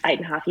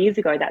 8.5 years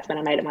ago, that's when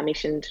I made it my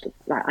mission to,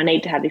 I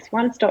need to have this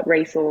one-stop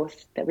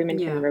resource that women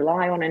can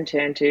rely on and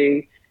turn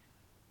to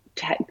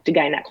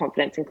gain that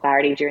confidence and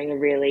clarity during a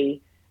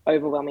really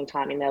overwhelming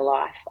time in their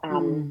life.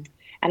 And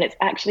it's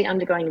actually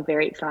undergoing a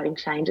very exciting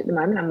change at the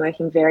moment. I'm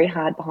working very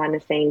hard behind the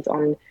scenes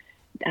on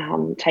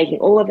taking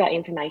all of that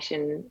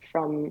information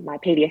from my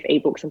PDF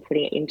ebooks and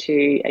putting it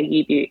into a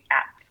UBU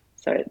app.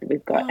 So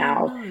we've got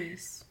our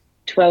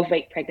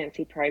 12-week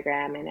pregnancy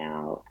program and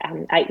our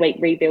 8-week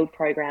rebuild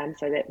program,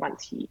 so that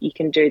once you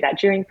can do that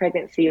during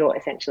pregnancy or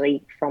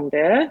essentially from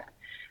birth,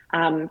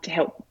 to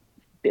help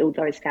build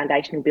those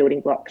foundational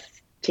building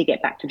blocks to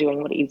get back to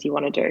doing what it is you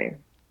want to do.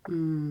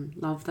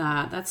 Love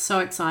that. That's so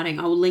exciting.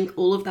 I will link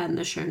all of that in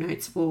the show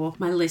notes for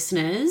my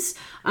listeners.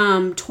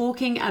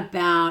 Talking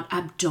about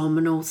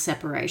abdominal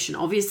separation.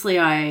 Obviously,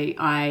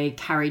 I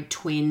carried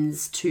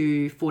twins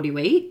to 40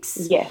 weeks.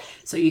 Yes.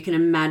 So you can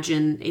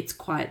imagine it's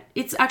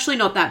actually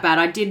not that bad.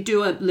 I did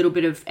do a little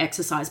bit of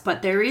exercise,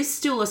 but there is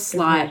still a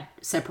slight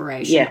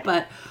separation. Yeah.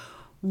 But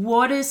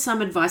what is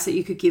some advice that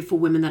you could give for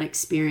women that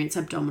experience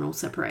abdominal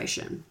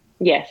separation?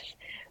 Yes.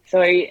 So,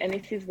 and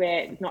this is where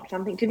it's not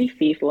something to be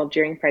fearful of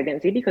during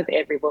pregnancy, because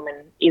every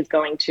woman is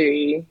going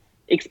to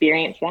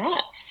experience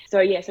that.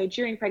 So, so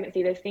during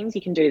pregnancy, there's things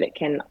you can do that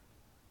can,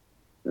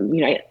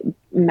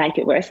 make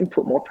it worse and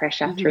put more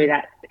pressure through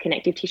that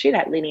connective tissue,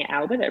 that linear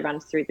alba that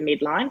runs through the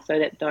midline, so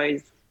that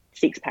those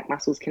six-pack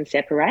muscles can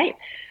separate.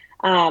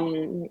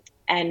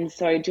 And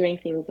so doing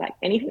things like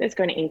anything that's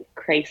going to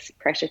increase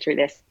pressure through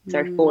this,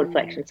 so forward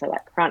flexion, so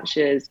like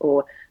crunches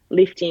or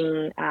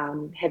lifting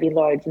heavy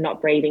loads,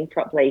 not breathing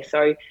properly.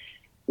 So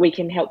we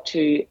can help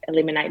to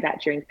eliminate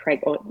that during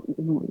or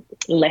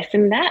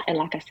lessen that. And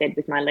like I said,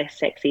 with my less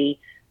sexy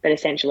but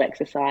essential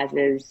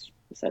exercises,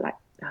 so like,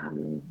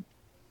 and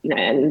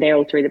they're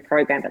all through the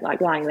program, but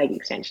like lying leg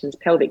extensions,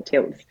 pelvic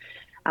tilts,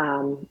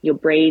 your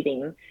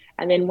breathing.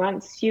 And then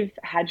once you've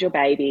had your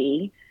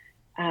baby,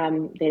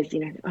 there's,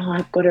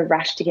 I've got to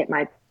rush to get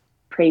my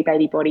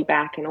pre-baby body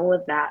back and all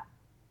of that,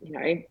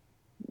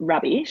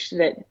 rubbish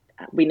that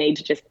we need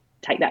to just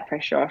take that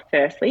pressure off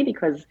firstly,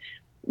 because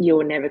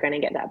you're never going to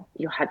get that.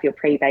 You'll have your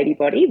pre-baby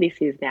body. This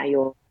is now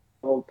your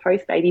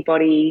post-baby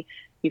body.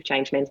 You've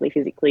changed mentally,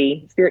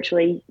 physically,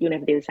 spiritually. You'll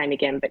never be the same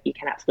again, but you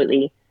can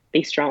absolutely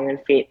be strong and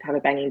fit, have a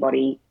banging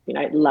body,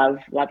 love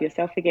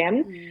yourself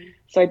again.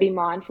 So be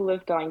mindful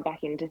of going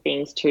back into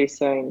things too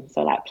soon.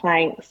 So like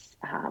planks,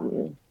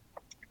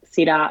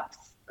 sit-ups,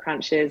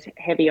 crunches,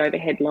 heavy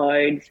overhead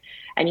loads,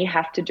 and you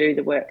have to do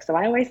the work. So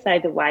I always say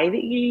the way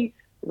that you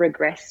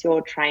regress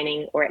your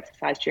training or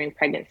exercise during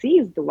pregnancy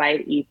is the way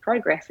that you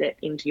progress it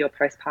into your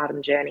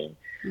postpartum journey.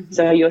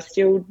 So you're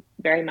still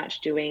very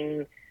much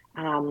doing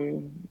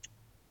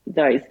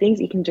those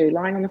things you can do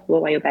lying on the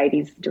floor while your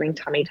baby's doing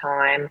tummy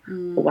time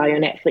or while you're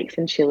Netflix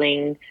and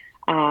chilling,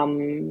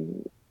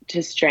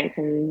 to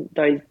strengthen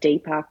those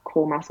deeper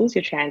core muscles,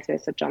 your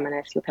transverse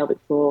abdominis, your pelvic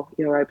floor,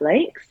 your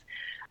obliques.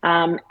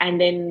 And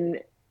then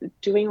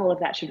doing all of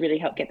that should really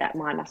help get that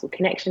mind muscle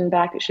connection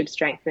back. It should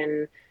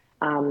strengthen,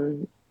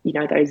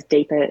 those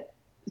deeper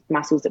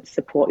muscles that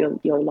support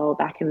your lower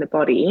back in the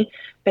body,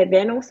 but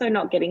then also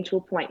not getting to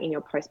a point in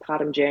your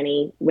postpartum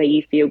journey where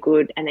you feel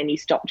good and then you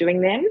stop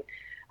doing them.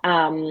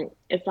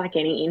 It's like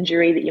any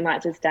injury that you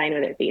might sustain,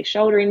 whether it be a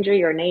shoulder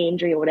injury or a knee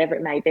injury or whatever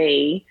it may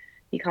be.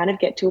 You kind of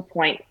get to a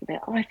point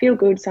that, I feel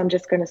good, so I'm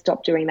just going to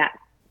stop doing that,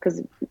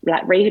 because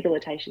like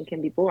rehabilitation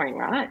can be boring,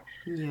 right?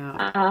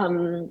 Yeah.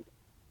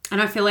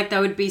 And I feel like that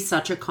would be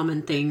such a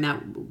common thing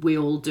that we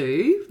all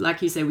do.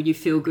 Like you say, when you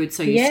feel good,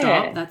 so you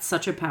stop. That's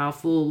such a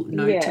powerful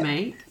note to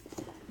make.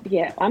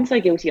 Yeah, I'm so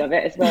guilty of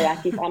it as well.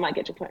 Like if I might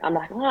get to a point, I'm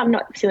like, I'm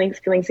not feeling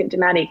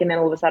symptomatic, and then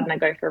all of a sudden I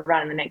go for a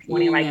run, and the next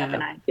morning I wake up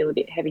and I feel a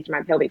bit heavy to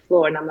my pelvic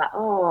floor, and I'm like,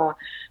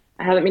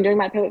 I haven't been doing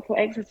my pelvic floor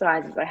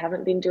exercises. I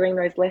haven't been doing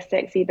those less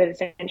sexy but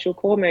essential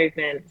core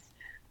movements.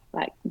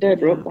 Like,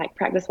 Brooke, like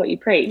practice what you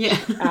preach.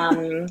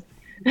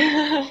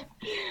 Yeah.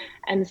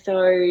 And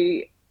so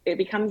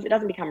it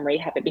doesn't become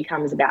rehab, it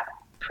becomes about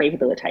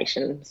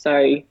prehabilitation.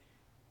 So,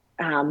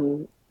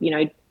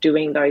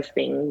 doing those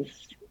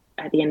things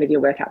at the end of your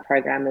workout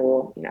program,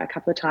 or, a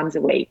couple of times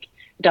a week,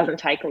 it doesn't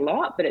take a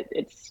lot, but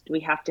we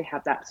have to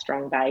have that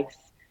strong base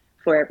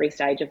for every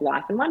stage of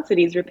life. And once it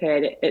is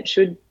repaired, it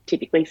should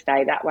typically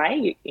stay that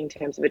way in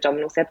terms of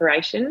abdominal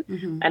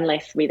separation,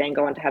 unless we then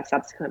go on to have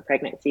subsequent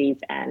pregnancies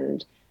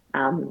and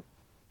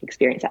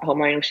experience that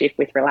hormonal shift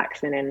with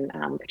relaxin and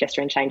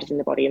progesterone changes in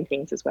the body and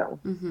things as well.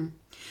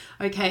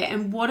 Okay,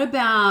 and what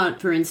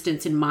about, for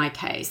instance, in my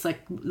case,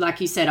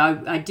 like you said,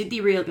 I did the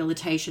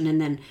rehabilitation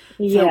and then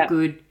felt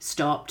good,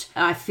 stopped.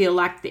 I feel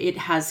like it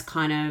has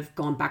kind of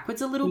gone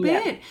backwards a little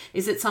bit.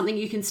 Is it something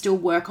you can still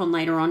work on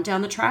later on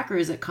down the track, or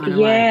is it kind of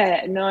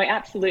no,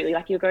 absolutely.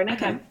 Like, you're going to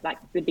have like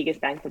the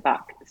biggest bang for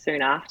buck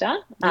soon after,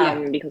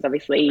 because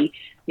obviously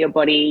your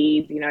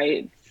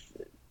body,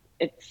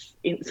 it's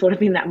sort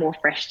of in that more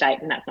fresh state,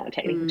 and that's not a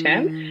technical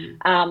term.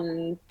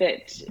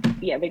 But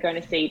we're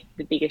going to see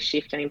the biggest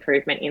shift and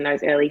improvement in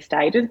those early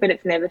stages, but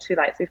it's never too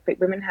late. So if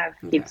women have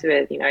kids who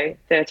are,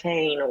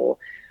 13 or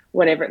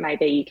whatever it may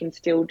be, you can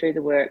still do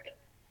the work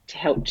to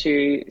help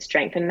to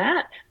strengthen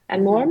that.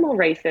 And more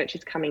research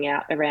is coming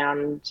out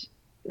around,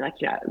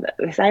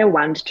 they say a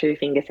 1 to 2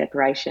 finger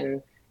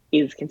separation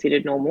is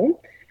considered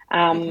normal.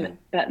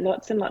 But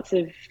lots and lots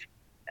of,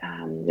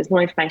 there's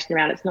more information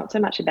around. It's not so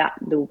much about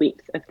the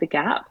width of the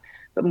gap,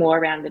 but more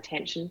around the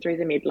tension through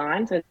the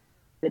midline. So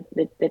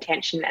the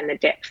tension and the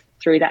depth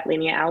through that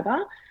linear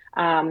alba.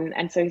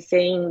 And so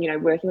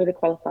working with a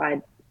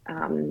qualified,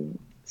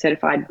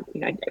 certified,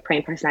 pre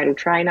and postnatal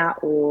trainer,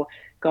 or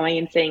going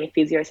and seeing a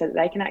physio so that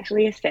they can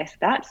actually assess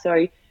that.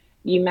 So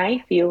you may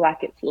feel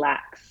like it's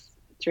lax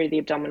through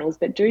the abdominals,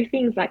 but do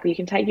things like you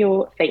can take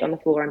your feet on the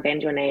floor and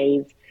bend your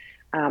knees,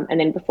 and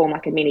then perform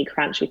like a mini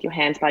crunch with your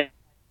hands by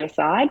your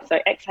side. So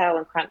exhale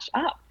and crunch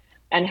up,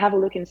 and have a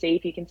look and see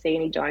if you can see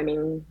any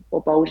doming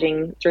or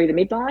bulging through the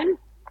midline.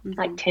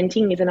 Like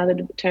tenting is another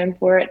term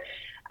for it.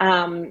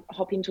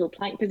 Hop into a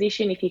plank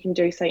position if you can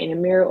do so in a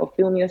mirror, or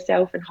film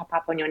yourself and hop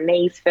up on your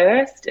knees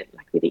first,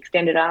 like with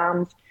extended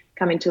arms,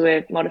 come into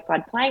a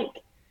modified plank,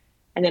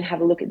 and then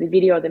have a look at the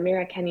video or the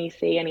mirror. Can you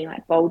see any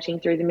like bulging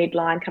through the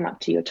midline? Come up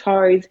to your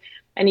toes,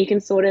 and you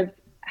can sort of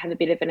have a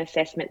bit of an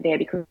assessment there,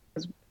 because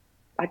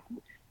like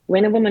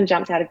when a woman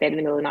jumps out of bed in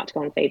the middle of the night to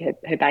go and feed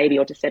her baby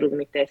or to settle them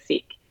if they're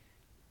sick,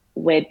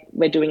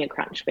 we're doing a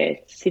crunch. We're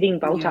sitting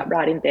bolt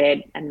upright in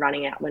bed and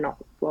running out. We're not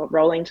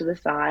rolling to the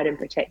side and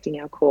protecting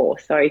our core.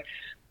 So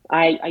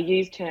I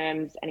use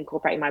terms and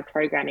incorporate in my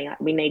programming. Like,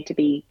 we need to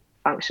be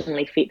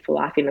functionally fit for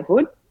life in the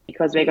hood,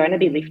 because we're going to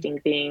be lifting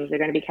things, we're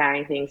going to be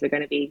carrying things, we're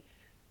going to be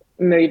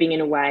moving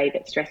in a way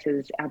that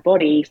stresses our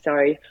body.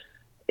 So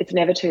it's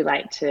never too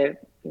late to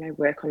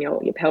work on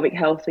your pelvic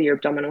health or your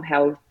abdominal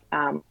health.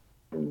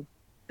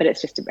 But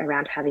it's just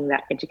around having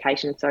that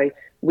education. So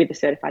with a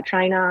certified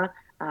trainer,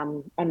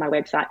 on my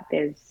website,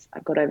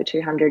 I've got over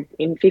 200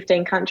 in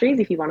 15 countries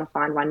if you want to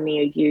find one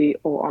near you,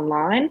 or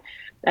online,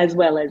 as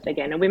well as,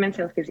 again, a women's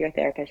health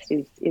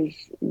physiotherapist is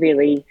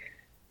really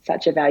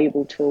such a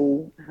valuable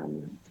tool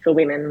for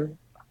women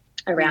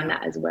around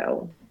that as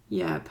well.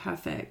 Yeah,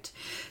 perfect.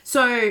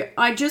 So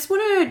I just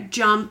want to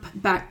jump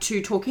back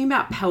to talking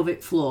about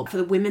pelvic floor for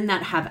the women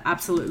that have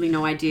absolutely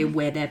no idea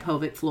where their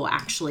pelvic floor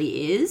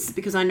actually is,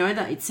 because I know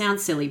that it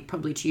sounds silly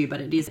probably to you,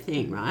 but it is a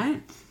thing,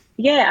 right?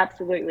 Yeah,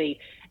 absolutely.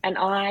 And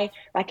I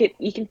like it.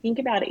 You can think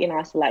about it in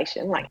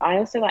isolation. Like, I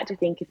also like to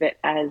think of it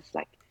as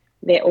like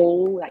they're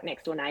all like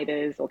next door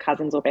neighbors or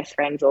cousins or best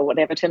friends, or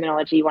whatever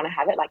terminology you want to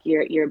have it. Like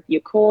your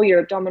core,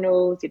 your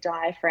abdominals, your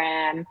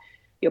diaphragm,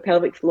 your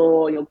pelvic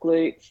floor, your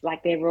glutes.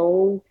 Like they're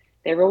all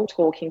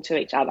talking to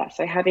each other.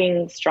 So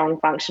having strong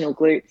functional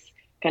glutes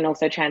can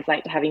also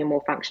translate to having a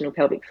more functional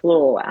pelvic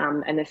floor.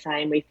 And the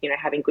same with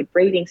having good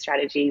breathing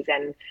strategies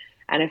and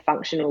a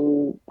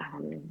functional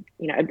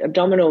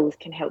abdominals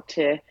can help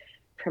to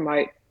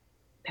promote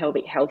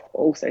pelvic health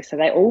also. So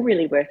they all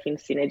really work in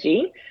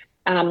synergy.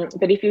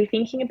 But if you're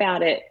thinking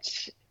about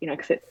it,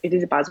 because it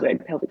is a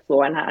buzzword, pelvic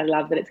floor, and I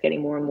love that it's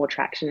getting more and more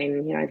traction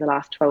in the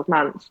last 12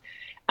 months.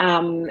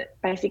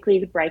 Basically,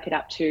 you could break it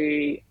up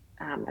to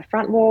a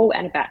front wall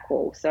and a back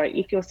wall. So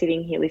if you're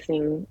sitting here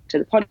listening to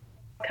the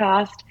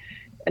podcast,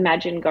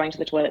 imagine going to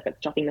the toilet but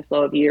stopping the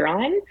flow of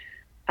urine.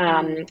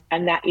 And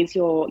that is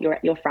your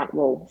front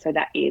wall. So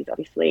that is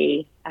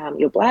obviously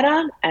your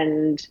bladder,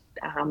 and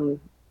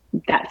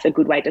that's a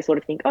good way to sort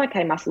of think, oh,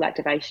 okay, muscle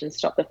activation,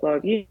 stop the flow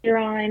of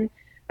urine.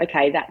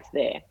 Okay, that's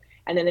there.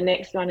 And then the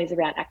next one is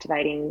around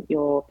activating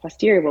your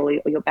posterior wall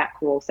or your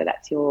back wall. So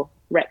that's your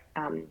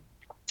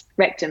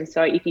rectum.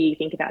 So if you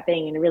think about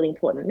being in a really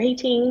important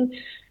meeting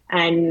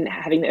and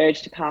having the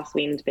urge to pass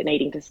wind but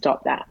needing to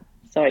stop that.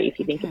 So if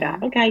you think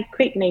about, okay,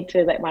 quick, need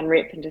to let one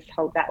rip and just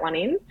hold that one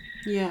in.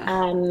 Yeah.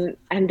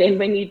 And then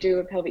when you do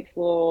a pelvic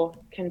floor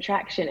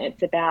contraction,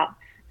 it's about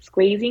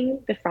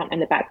squeezing the front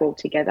and the back wall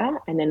together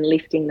and then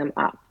lifting them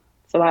up.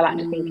 So I like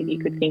to think if you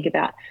could think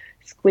about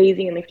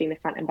squeezing and lifting the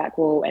front and back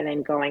wall and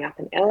then going up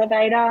an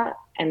elevator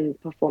and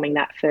performing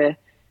that for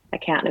a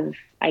count of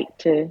 8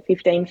 to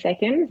 15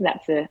 seconds.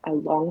 That's a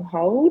long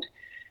hold.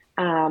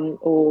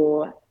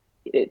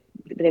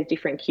 There's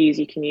different cues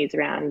you can use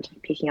around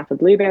picking up a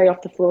blueberry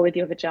off the floor with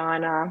your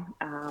vagina.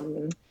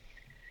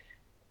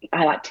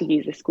 I like to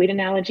use a squid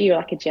analogy, or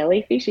like a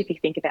jellyfish. If you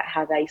think about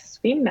how they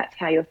swim, that's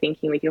how you're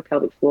thinking with your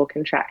pelvic floor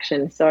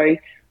contraction. So,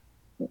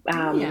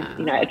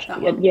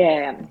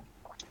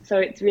 So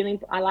it's really,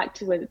 I like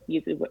to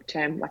use the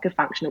term like a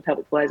functional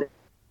pelvic floor as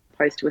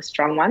opposed to a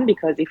strong one,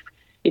 because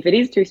if it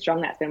is too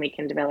strong, that's when we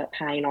can develop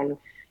pain on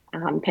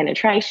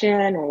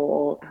penetration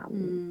or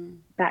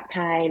back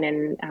pain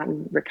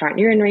and recurrent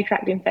urinary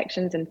tract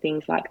infections and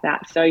things like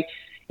that. So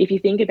if you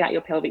think about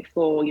your pelvic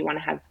floor, you want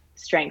to have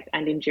strength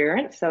and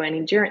endurance. So an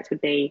endurance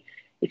would be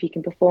if you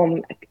can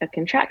perform a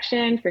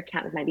contraction for a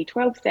count of maybe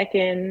 12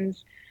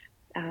 seconds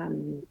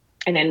and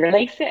then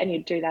release it, and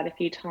you do that a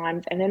few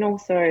times. And then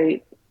also,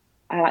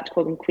 I like to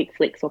call them quick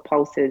flicks or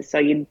pulses. So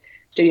you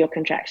do your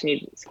contraction,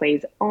 you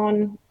squeeze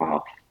on,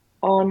 off,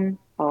 on,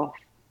 off,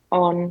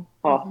 on,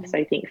 off. So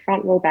you think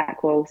front wall,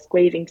 back wall,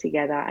 squeezing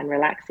together and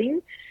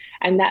relaxing.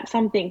 And that's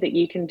something that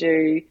you can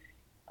do,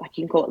 like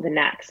you can call it the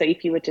knack. So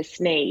if you were to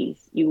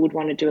sneeze, you would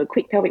want to do a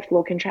quick pelvic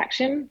floor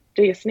contraction,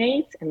 do your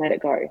sneeze and let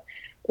it go.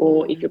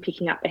 Or if you're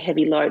picking up a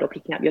heavy load or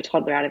picking up your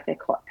toddler out of their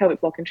pelvic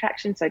floor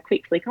contraction, so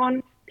quick flick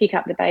on, pick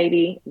up the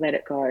baby, let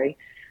it go.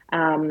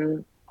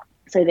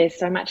 So there's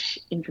so much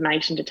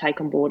information to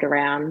take on board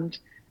around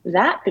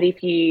that. But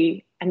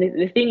the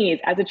thing is,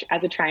 as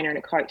a trainer and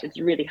a coach, it's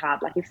really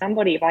hard. Like if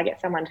I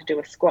get someone to do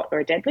a squat or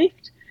a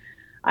deadlift,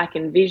 I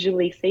can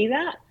visually see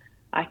that.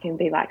 I can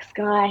be like,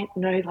 Sky,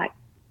 no, like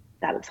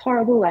that looks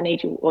horrible. I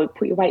need you, or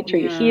put your weight through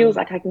your heels.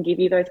 Like I can give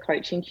you those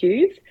coaching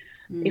cues.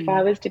 If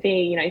I was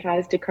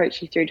to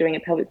coach you through doing a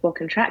pelvic floor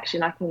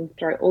contraction, I can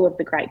throw all of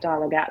the great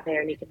dialogue out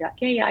there and you can be like,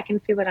 yeah, I can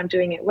feel that I'm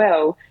doing it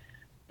well.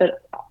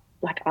 but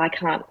like I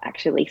can't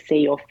actually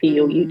see or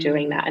feel you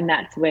doing that. And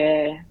that's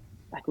where,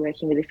 like,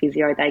 working with a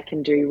physio, they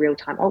can do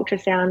real-time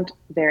ultrasound.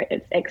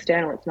 It's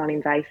external, it's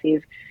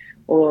non-invasive,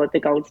 or the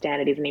gold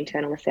standard is an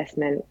internal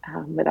assessment,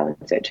 where they'll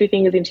insert 2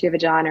 fingers into your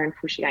vagina and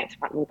push against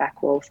front wall,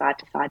 back wall, side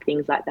to side,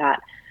 things like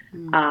that,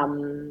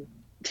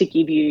 to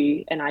give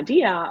you an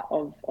idea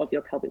of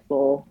your pelvic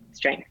floor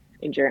strength,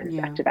 endurance,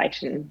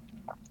 activation.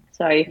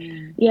 So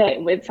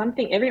it's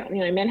something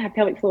everyone, men have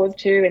pelvic floors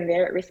too, and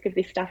they're at risk of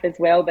this stuff as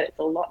well, but it's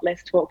a lot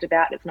less talked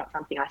about. It's not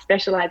something I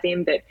specialize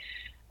in, but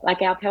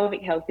like, our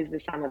pelvic health is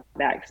the sum of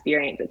our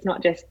experience. It's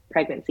not just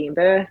pregnancy and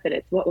birth, but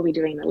it's what were we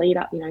doing in the lead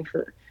up,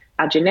 for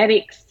our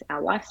genetics,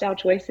 our lifestyle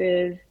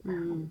choices,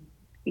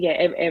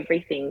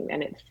 everything.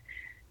 And it's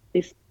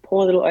this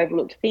poor little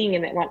overlooked thing,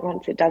 and that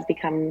once it does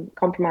become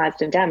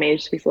compromised and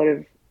damaged, we sort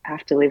of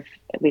have to live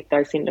with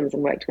those symptoms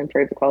and work to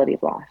improve the quality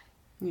of life.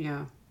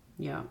 Yeah.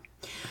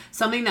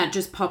 Something that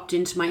just popped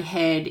into my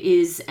head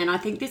is, and I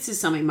think this is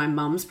something my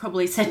mum's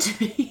probably said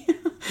to me,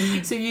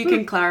 so you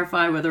can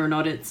clarify whether or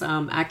not it's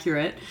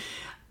accurate,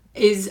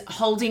 is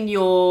holding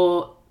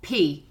your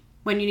pee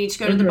when you need to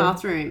go to the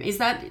bathroom. Is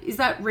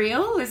that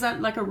real? Is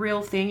that like a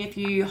real thing? If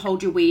you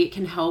hold your wee, it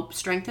can help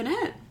strengthen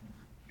it?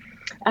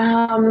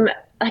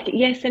 Like,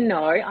 yes and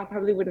no. I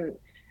probably wouldn't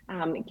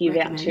give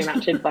out too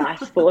much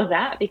advice for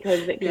that,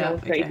 because it can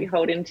if you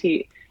hold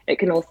into, it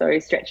can also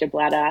stretch your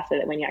bladder, so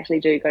that when you actually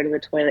do go to the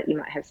toilet, you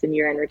might have some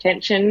urine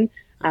retention.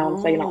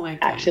 So you're not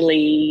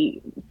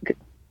actually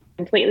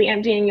completely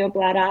emptying your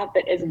bladder,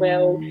 but as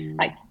well,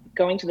 like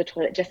going to the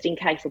toilet just in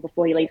case, or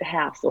before you leave the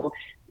house, or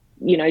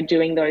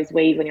doing those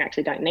wees when you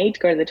actually don't need to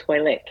go to the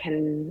toilet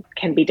can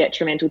be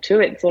detrimental to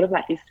it. It's sort of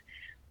like this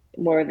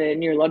more of a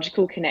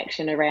neurological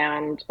connection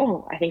around,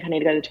 I think I need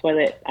to go to the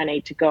toilet, I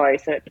need to go.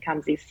 So it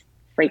becomes this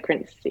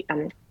frequency,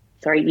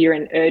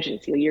 urine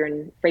urgency or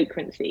urine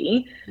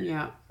frequency,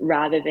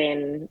 rather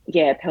than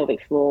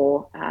pelvic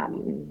floor.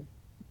 So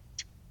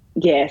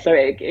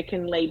it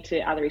can lead to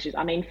other issues.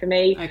 I mean, for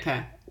me,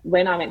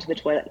 when I went to the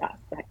toilet,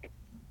 like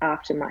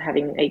after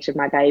having each of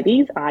my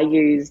babies,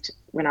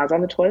 when I was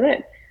on the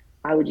toilet,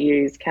 I would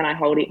use, can I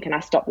hold it, can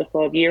I stop the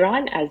flow of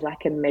urine, as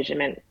like a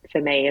measurement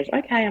for me, as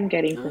okay, I'm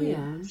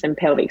getting some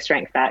pelvic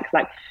strength back.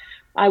 Like,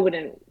 I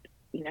wouldn't,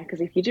 because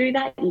if you do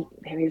that,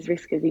 there is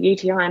risk of a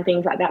UTI and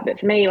things like that. But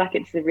for me, like,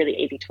 it's a really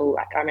easy tool.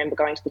 Like, I remember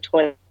going to the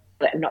toilet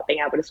and not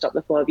being able to stop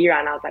the flow of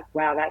urine. I was like,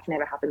 wow, that's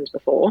never happened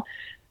before.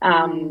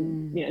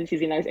 This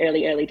is in those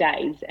early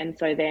days. And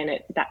so then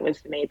that was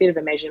for me a bit of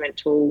a measurement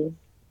tool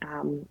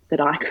that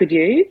I could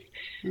use.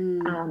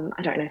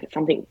 I don't know if it's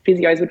something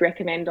physios would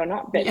recommend or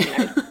not, but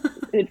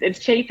it's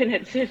cheap and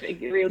it's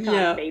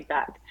real-time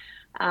feedback.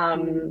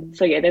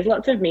 There's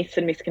lots of myths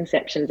and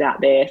misconceptions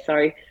out there.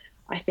 So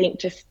I think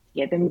just,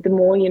 the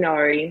more you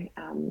know,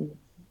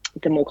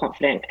 the more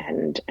confident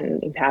and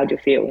empowered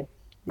you'll feel.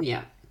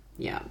 Yeah,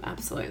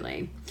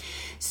 absolutely.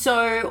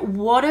 So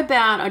what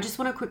about, I just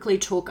want to quickly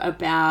talk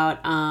about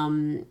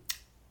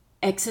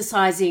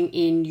exercising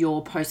in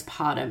your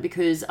postpartum,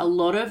 because a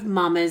lot of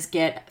mamas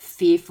get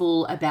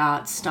fearful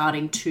about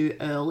starting too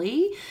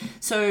early.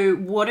 So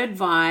what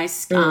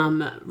advice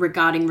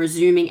regarding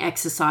resuming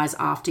exercise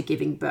after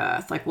giving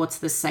birth? Like, what's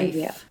the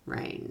safe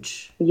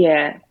range?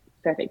 Yeah,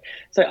 perfect.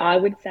 So I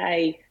would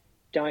say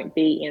don't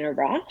be in a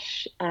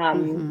rush.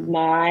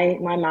 My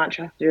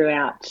mantra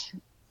throughout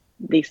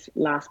this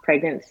last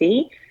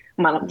pregnancy,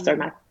 my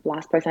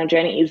last postpartum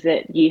journey, is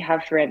that you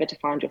have forever to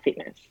find your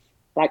fitness.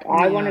 Like,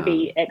 I want to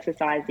be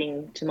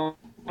exercising tomorrow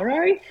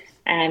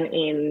and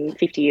in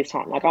 50 years'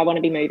 time. Like, I want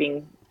to be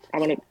moving. I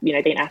want to, be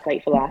an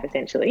athlete for life,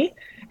 essentially.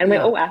 And we're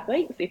all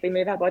athletes. If we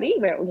move our body,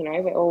 we're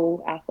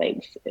all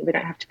athletes. We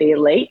don't have to be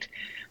elite.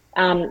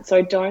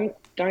 So don't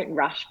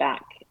rush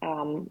back.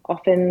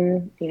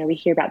 Often, we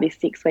hear about this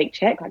 6-week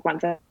check. Like,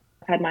 once I've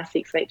had my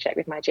 6-week check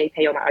with my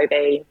GP or my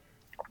OB,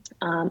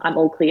 I'm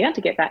all clear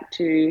to get back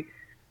to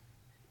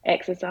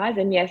exercise.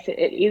 And yes,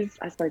 it is,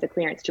 I suppose, a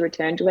clearance to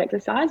return to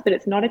exercise, but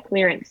it's not a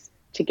clearance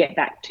to get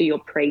back to your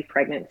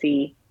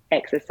pre-pregnancy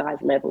exercise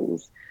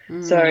levels.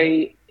 So,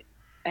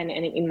 and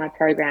in my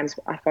programs,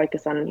 I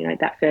focus on,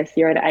 that first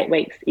 0 to 8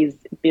 weeks is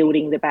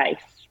building the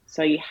base.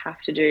 So you have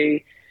to do,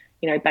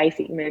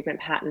 basic movement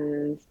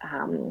patterns.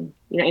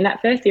 In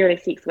that first 0 to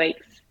 6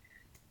 weeks,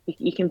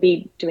 you can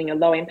be doing a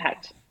low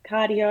impact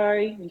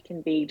cardio, you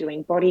can be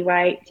doing body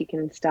weights, you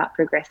can start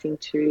progressing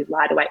to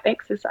lighter weight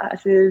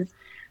exercises.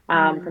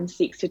 From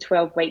 6 to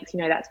 12 weeks,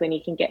 that's when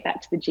you can get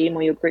back to the gym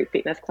or your group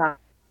fitness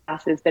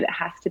classes, but it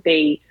has to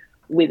be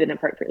with an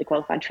appropriately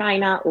qualified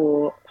trainer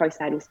or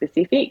postnatal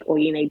specific, or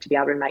you need to be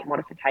able to make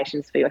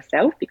modifications for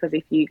yourself, because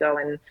if you go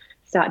and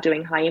start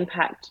doing high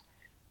impact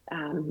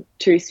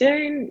too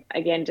soon,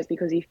 again, just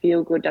because you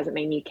feel good doesn't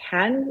mean you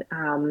can.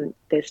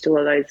 There's still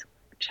all those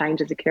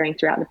changes occurring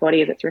throughout the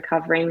body as it's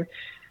recovering.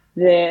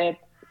 The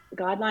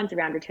guidelines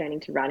around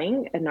returning to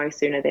running are no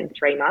sooner than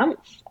 3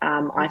 months.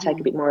 I take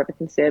a bit more of a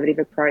conservative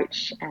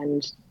approach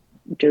and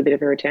do a bit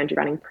of a return to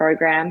running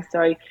program.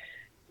 So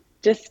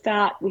just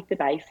start with the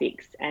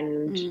basics,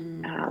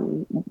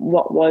 and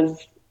what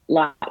was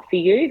light for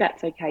you,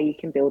 that's okay. You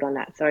can build on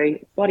that. So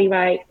body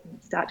weight,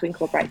 start to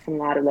incorporate some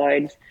lighter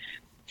loads,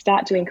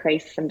 start to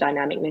increase some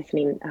dynamicness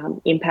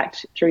and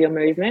impact through your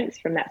movements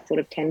from that sort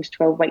of 10 to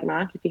 12 week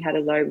mark if you had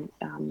a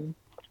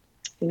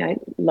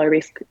low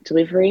risk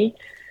delivery.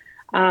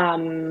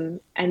 And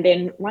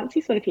then once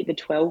you sort of hit the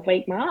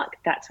 12-week mark,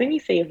 that's when you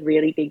see a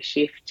really big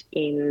shift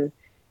in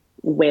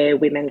where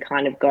women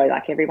kind of go.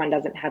 Like, everyone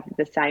doesn't have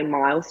the same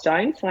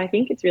milestone. So I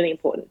think it's really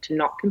important to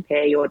not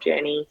compare your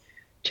journey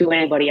to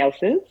anybody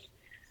else's.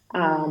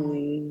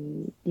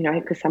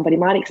 Because somebody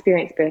might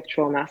experience birth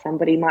trauma,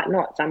 somebody might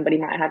not, somebody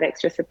might have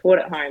extra support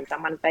at home,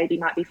 someone's baby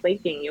might be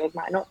sleeping, yours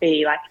might not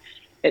be. Like,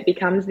 it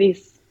becomes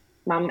this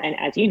and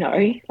as you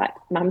know, like,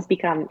 mums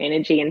become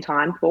energy and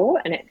time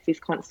poor, and it's this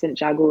constant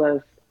juggle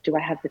of, do I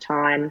have the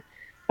time?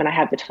 When I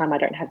have the time, I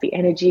don't have the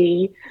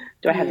energy.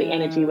 Do I have the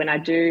energy when I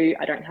do?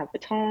 I don't have the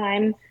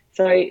time.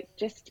 So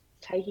just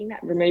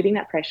removing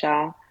that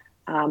pressure,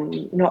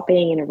 not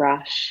being in a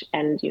rush,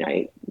 and,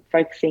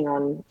 focusing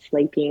on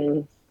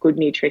sleeping, good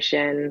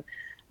nutrition,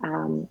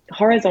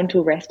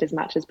 horizontal rest as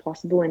much as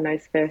possible in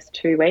those first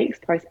 2 weeks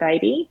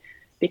post-baby,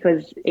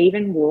 because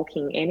even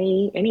walking,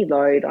 any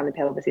load on the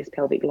pelvis is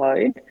pelvic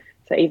load.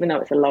 So even though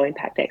it's a low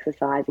impact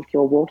exercise, if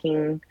you're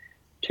walking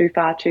too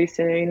far too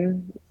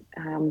soon,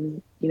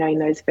 in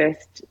those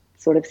first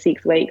sort of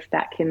 6 weeks,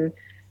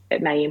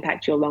 it may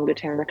impact your longer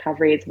term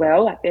recovery as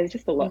well. Like, there's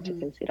just a lot to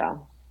consider.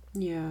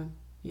 Yeah.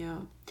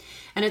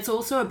 And it's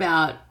also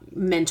about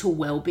mental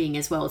well-being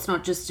as well. It's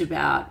not just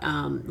about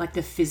like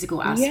the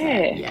physical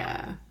aspect.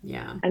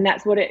 Yeah. And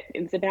that's what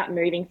it's about,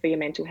 moving for your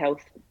mental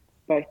health,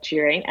 both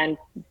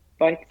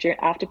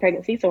after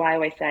pregnancy. So I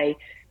always say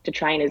to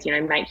trainers,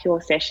 make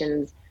your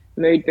sessions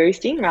mood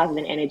boosting rather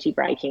than energy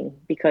breaking,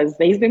 because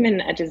these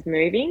women are just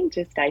moving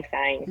to stay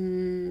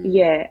sane.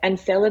 Yeah. And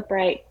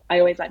celebrate, I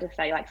always like to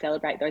say, like,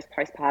 celebrate those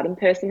postpartum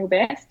personal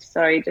best.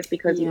 So just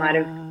because you might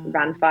have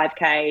run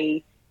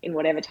 5K in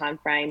whatever time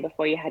frame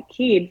before you had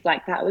kids,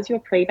 like, that was your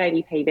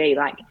pre-baby PB.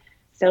 Like,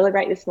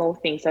 celebrate the small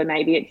things. So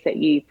maybe it's that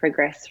you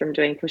progress from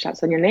doing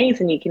push-ups on your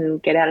knees and you can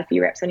get out a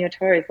few reps on your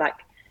toes, like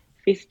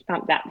fist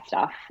pump that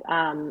stuff,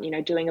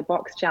 doing a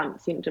box jump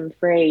symptom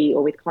free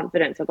or with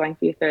confidence, or going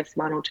for your first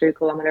 1 or 2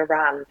 kilometre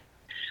run,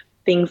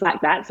 things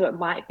like that. So it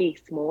might be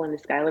small in the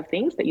scale of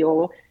things, but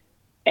your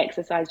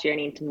exercise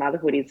journey into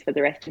motherhood is for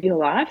the rest of your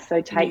life.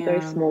 So take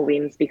those small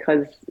wins,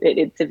 because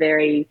it's a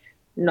very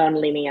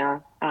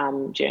non-linear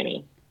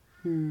journey.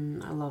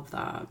 I love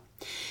that.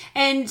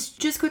 And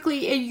just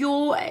quickly,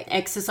 your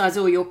exercise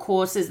or your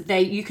courses,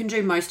 you can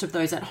do most of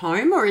those at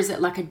home, or is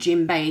it like a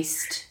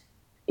gym-based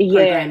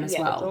program as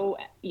well?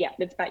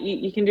 But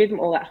you can do them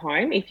all at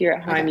home. If you're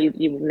at home,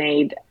 you will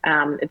need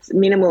it's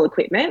minimal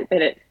equipment,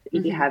 but if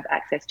you have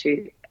access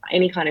to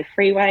any kind of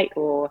free weight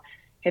or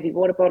heavy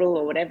water bottle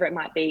or whatever it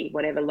might be,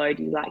 whatever load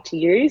you like to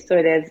use.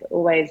 So there's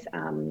always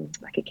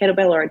like a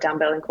kettlebell or a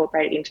dumbbell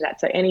incorporated into that.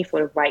 So any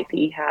sort of weight that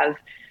you have,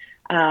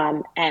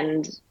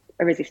 and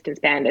a resistance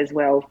band as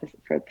well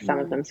for some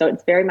of them. So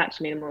it's very much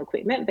minimal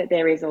equipment, but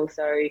there is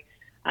also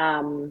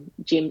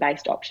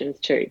gym-based options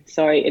too.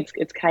 So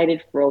it's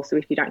catered for all. So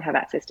if you don't have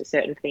access to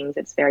certain things,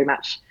 it's very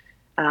much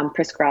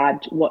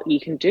prescribed what you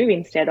can do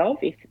instead of,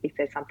 if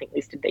there's something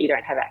listed that you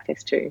don't have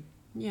access to.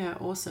 Yeah,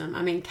 awesome.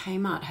 I mean,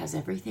 Kmart has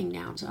everything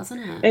now, doesn't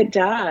it? It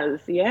does,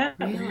 yeah.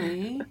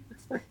 Really?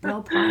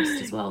 Well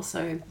priced as well,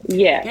 so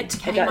yeah, get to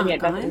Kmart,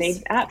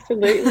 guys.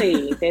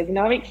 Absolutely. There's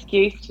no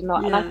excuse to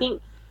not. And I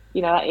think,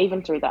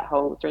 even through the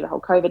whole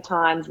COVID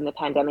times and the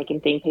pandemic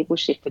and thing, people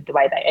shifted the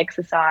way they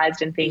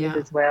exercised and things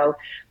as well.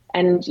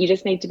 And you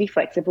just need to be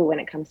flexible when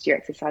it comes to your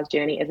exercise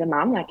journey as a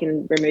mum, like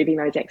in removing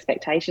those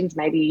expectations.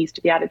 Maybe you used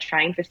to be able to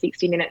train for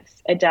 60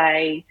 minutes a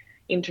day,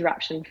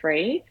 interruption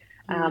free.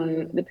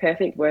 The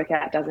perfect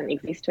workout doesn't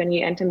exist when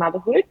you enter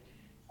motherhood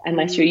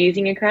unless you're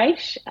using a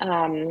crèche.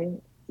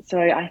 So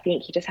I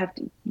think you just have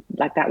to,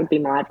 like, that would be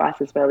my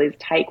advice as well, is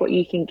take what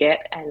you can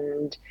get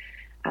and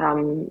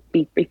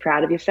be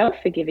proud of yourself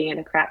for giving it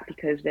a crack,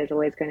 because there's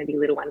always going to be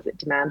little ones that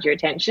demand your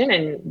attention,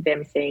 and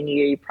them seeing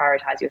you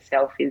prioritize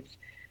yourself is,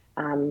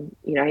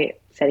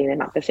 setting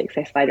them up for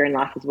success later in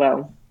life as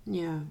well.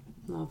 Yeah,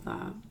 love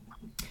that.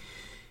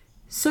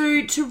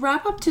 So to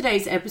wrap up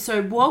today's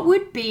episode, what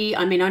would be,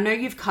 I mean, I know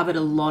you've covered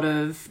a lot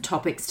of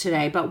topics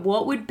today, but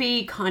what would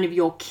be kind of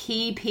your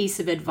key piece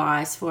of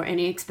advice for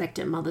any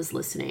expectant mothers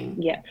listening?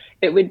 Yeah,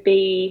 it would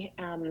be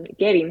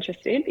get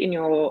interested in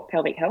your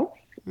pelvic health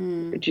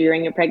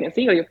during your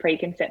pregnancy or your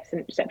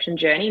preconception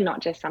journey,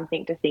 not just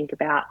something to think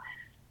about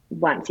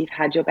once you've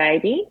had your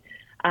baby,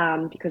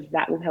 because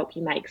that will help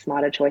you make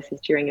smarter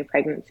choices during your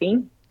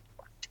pregnancy.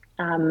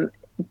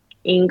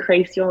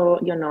 Increase your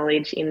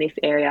knowledge in this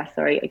area.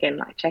 So again,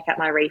 like, check out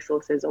my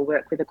resources or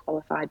work with a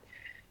qualified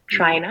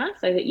trainer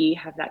so that you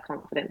have that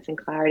confidence and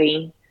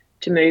clarity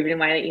to move in a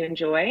way that you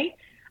enjoy.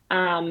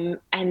 And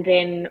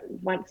then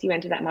once you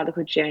enter that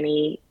motherhood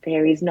journey,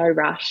 there is no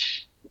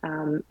rush.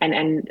 And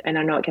I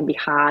know it can be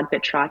hard,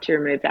 but try to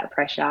remove that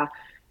pressure.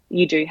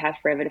 You do have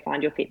forever to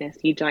find your fitness.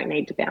 You don't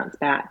need to bounce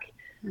back.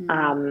 You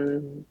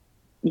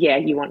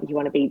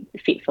want to be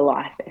fit for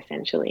life,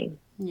 essentially.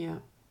 Yeah.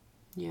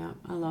 Yeah,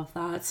 I love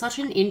that. It's such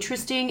an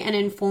interesting and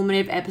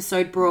informative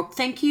episode, Brooke.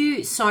 Thank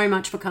you so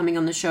much for coming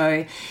on the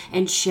show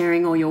and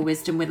sharing all your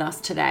wisdom with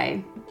us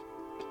today.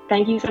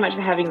 Thank you so much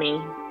for having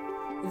me.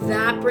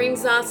 That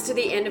brings us to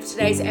the end of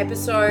today's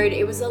episode.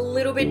 It was a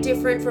little bit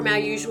different from our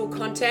usual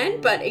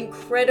content, but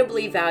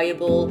incredibly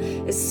valuable,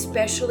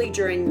 especially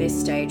during this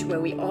stage where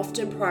we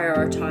often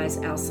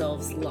prioritize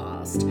ourselves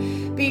last.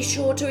 Be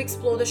sure to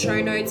explore the show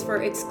notes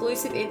for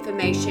exclusive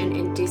information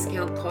and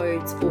discount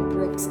codes for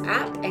Brooke's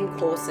app and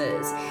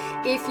courses.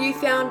 If you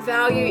found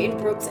value in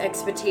Brooke's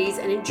expertise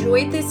and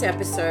enjoyed this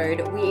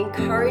episode, we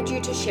encourage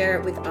you to share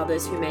it with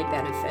others who may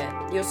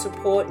benefit. Your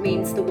support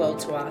means the world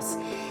to us.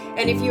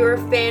 And if you're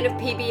a fan of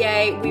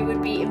PBA, we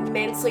would be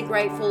immensely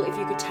grateful if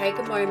you could take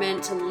a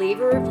moment to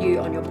leave a review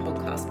on your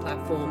podcast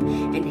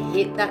platform and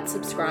hit that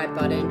subscribe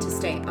button to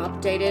stay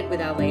updated with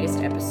our latest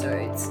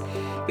episodes.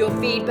 Your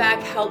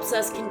feedback helps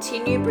us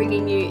continue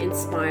bringing you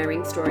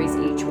inspiring stories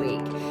each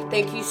week.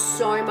 Thank you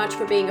so much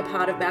for being a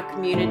part of our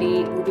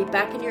community. We'll be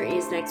back in your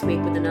ears next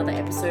week with another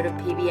episode of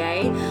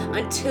PBA.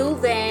 Until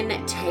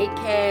then, take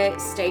care,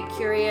 stay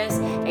curious,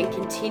 and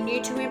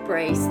continue to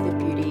embrace the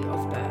beauty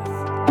of birth.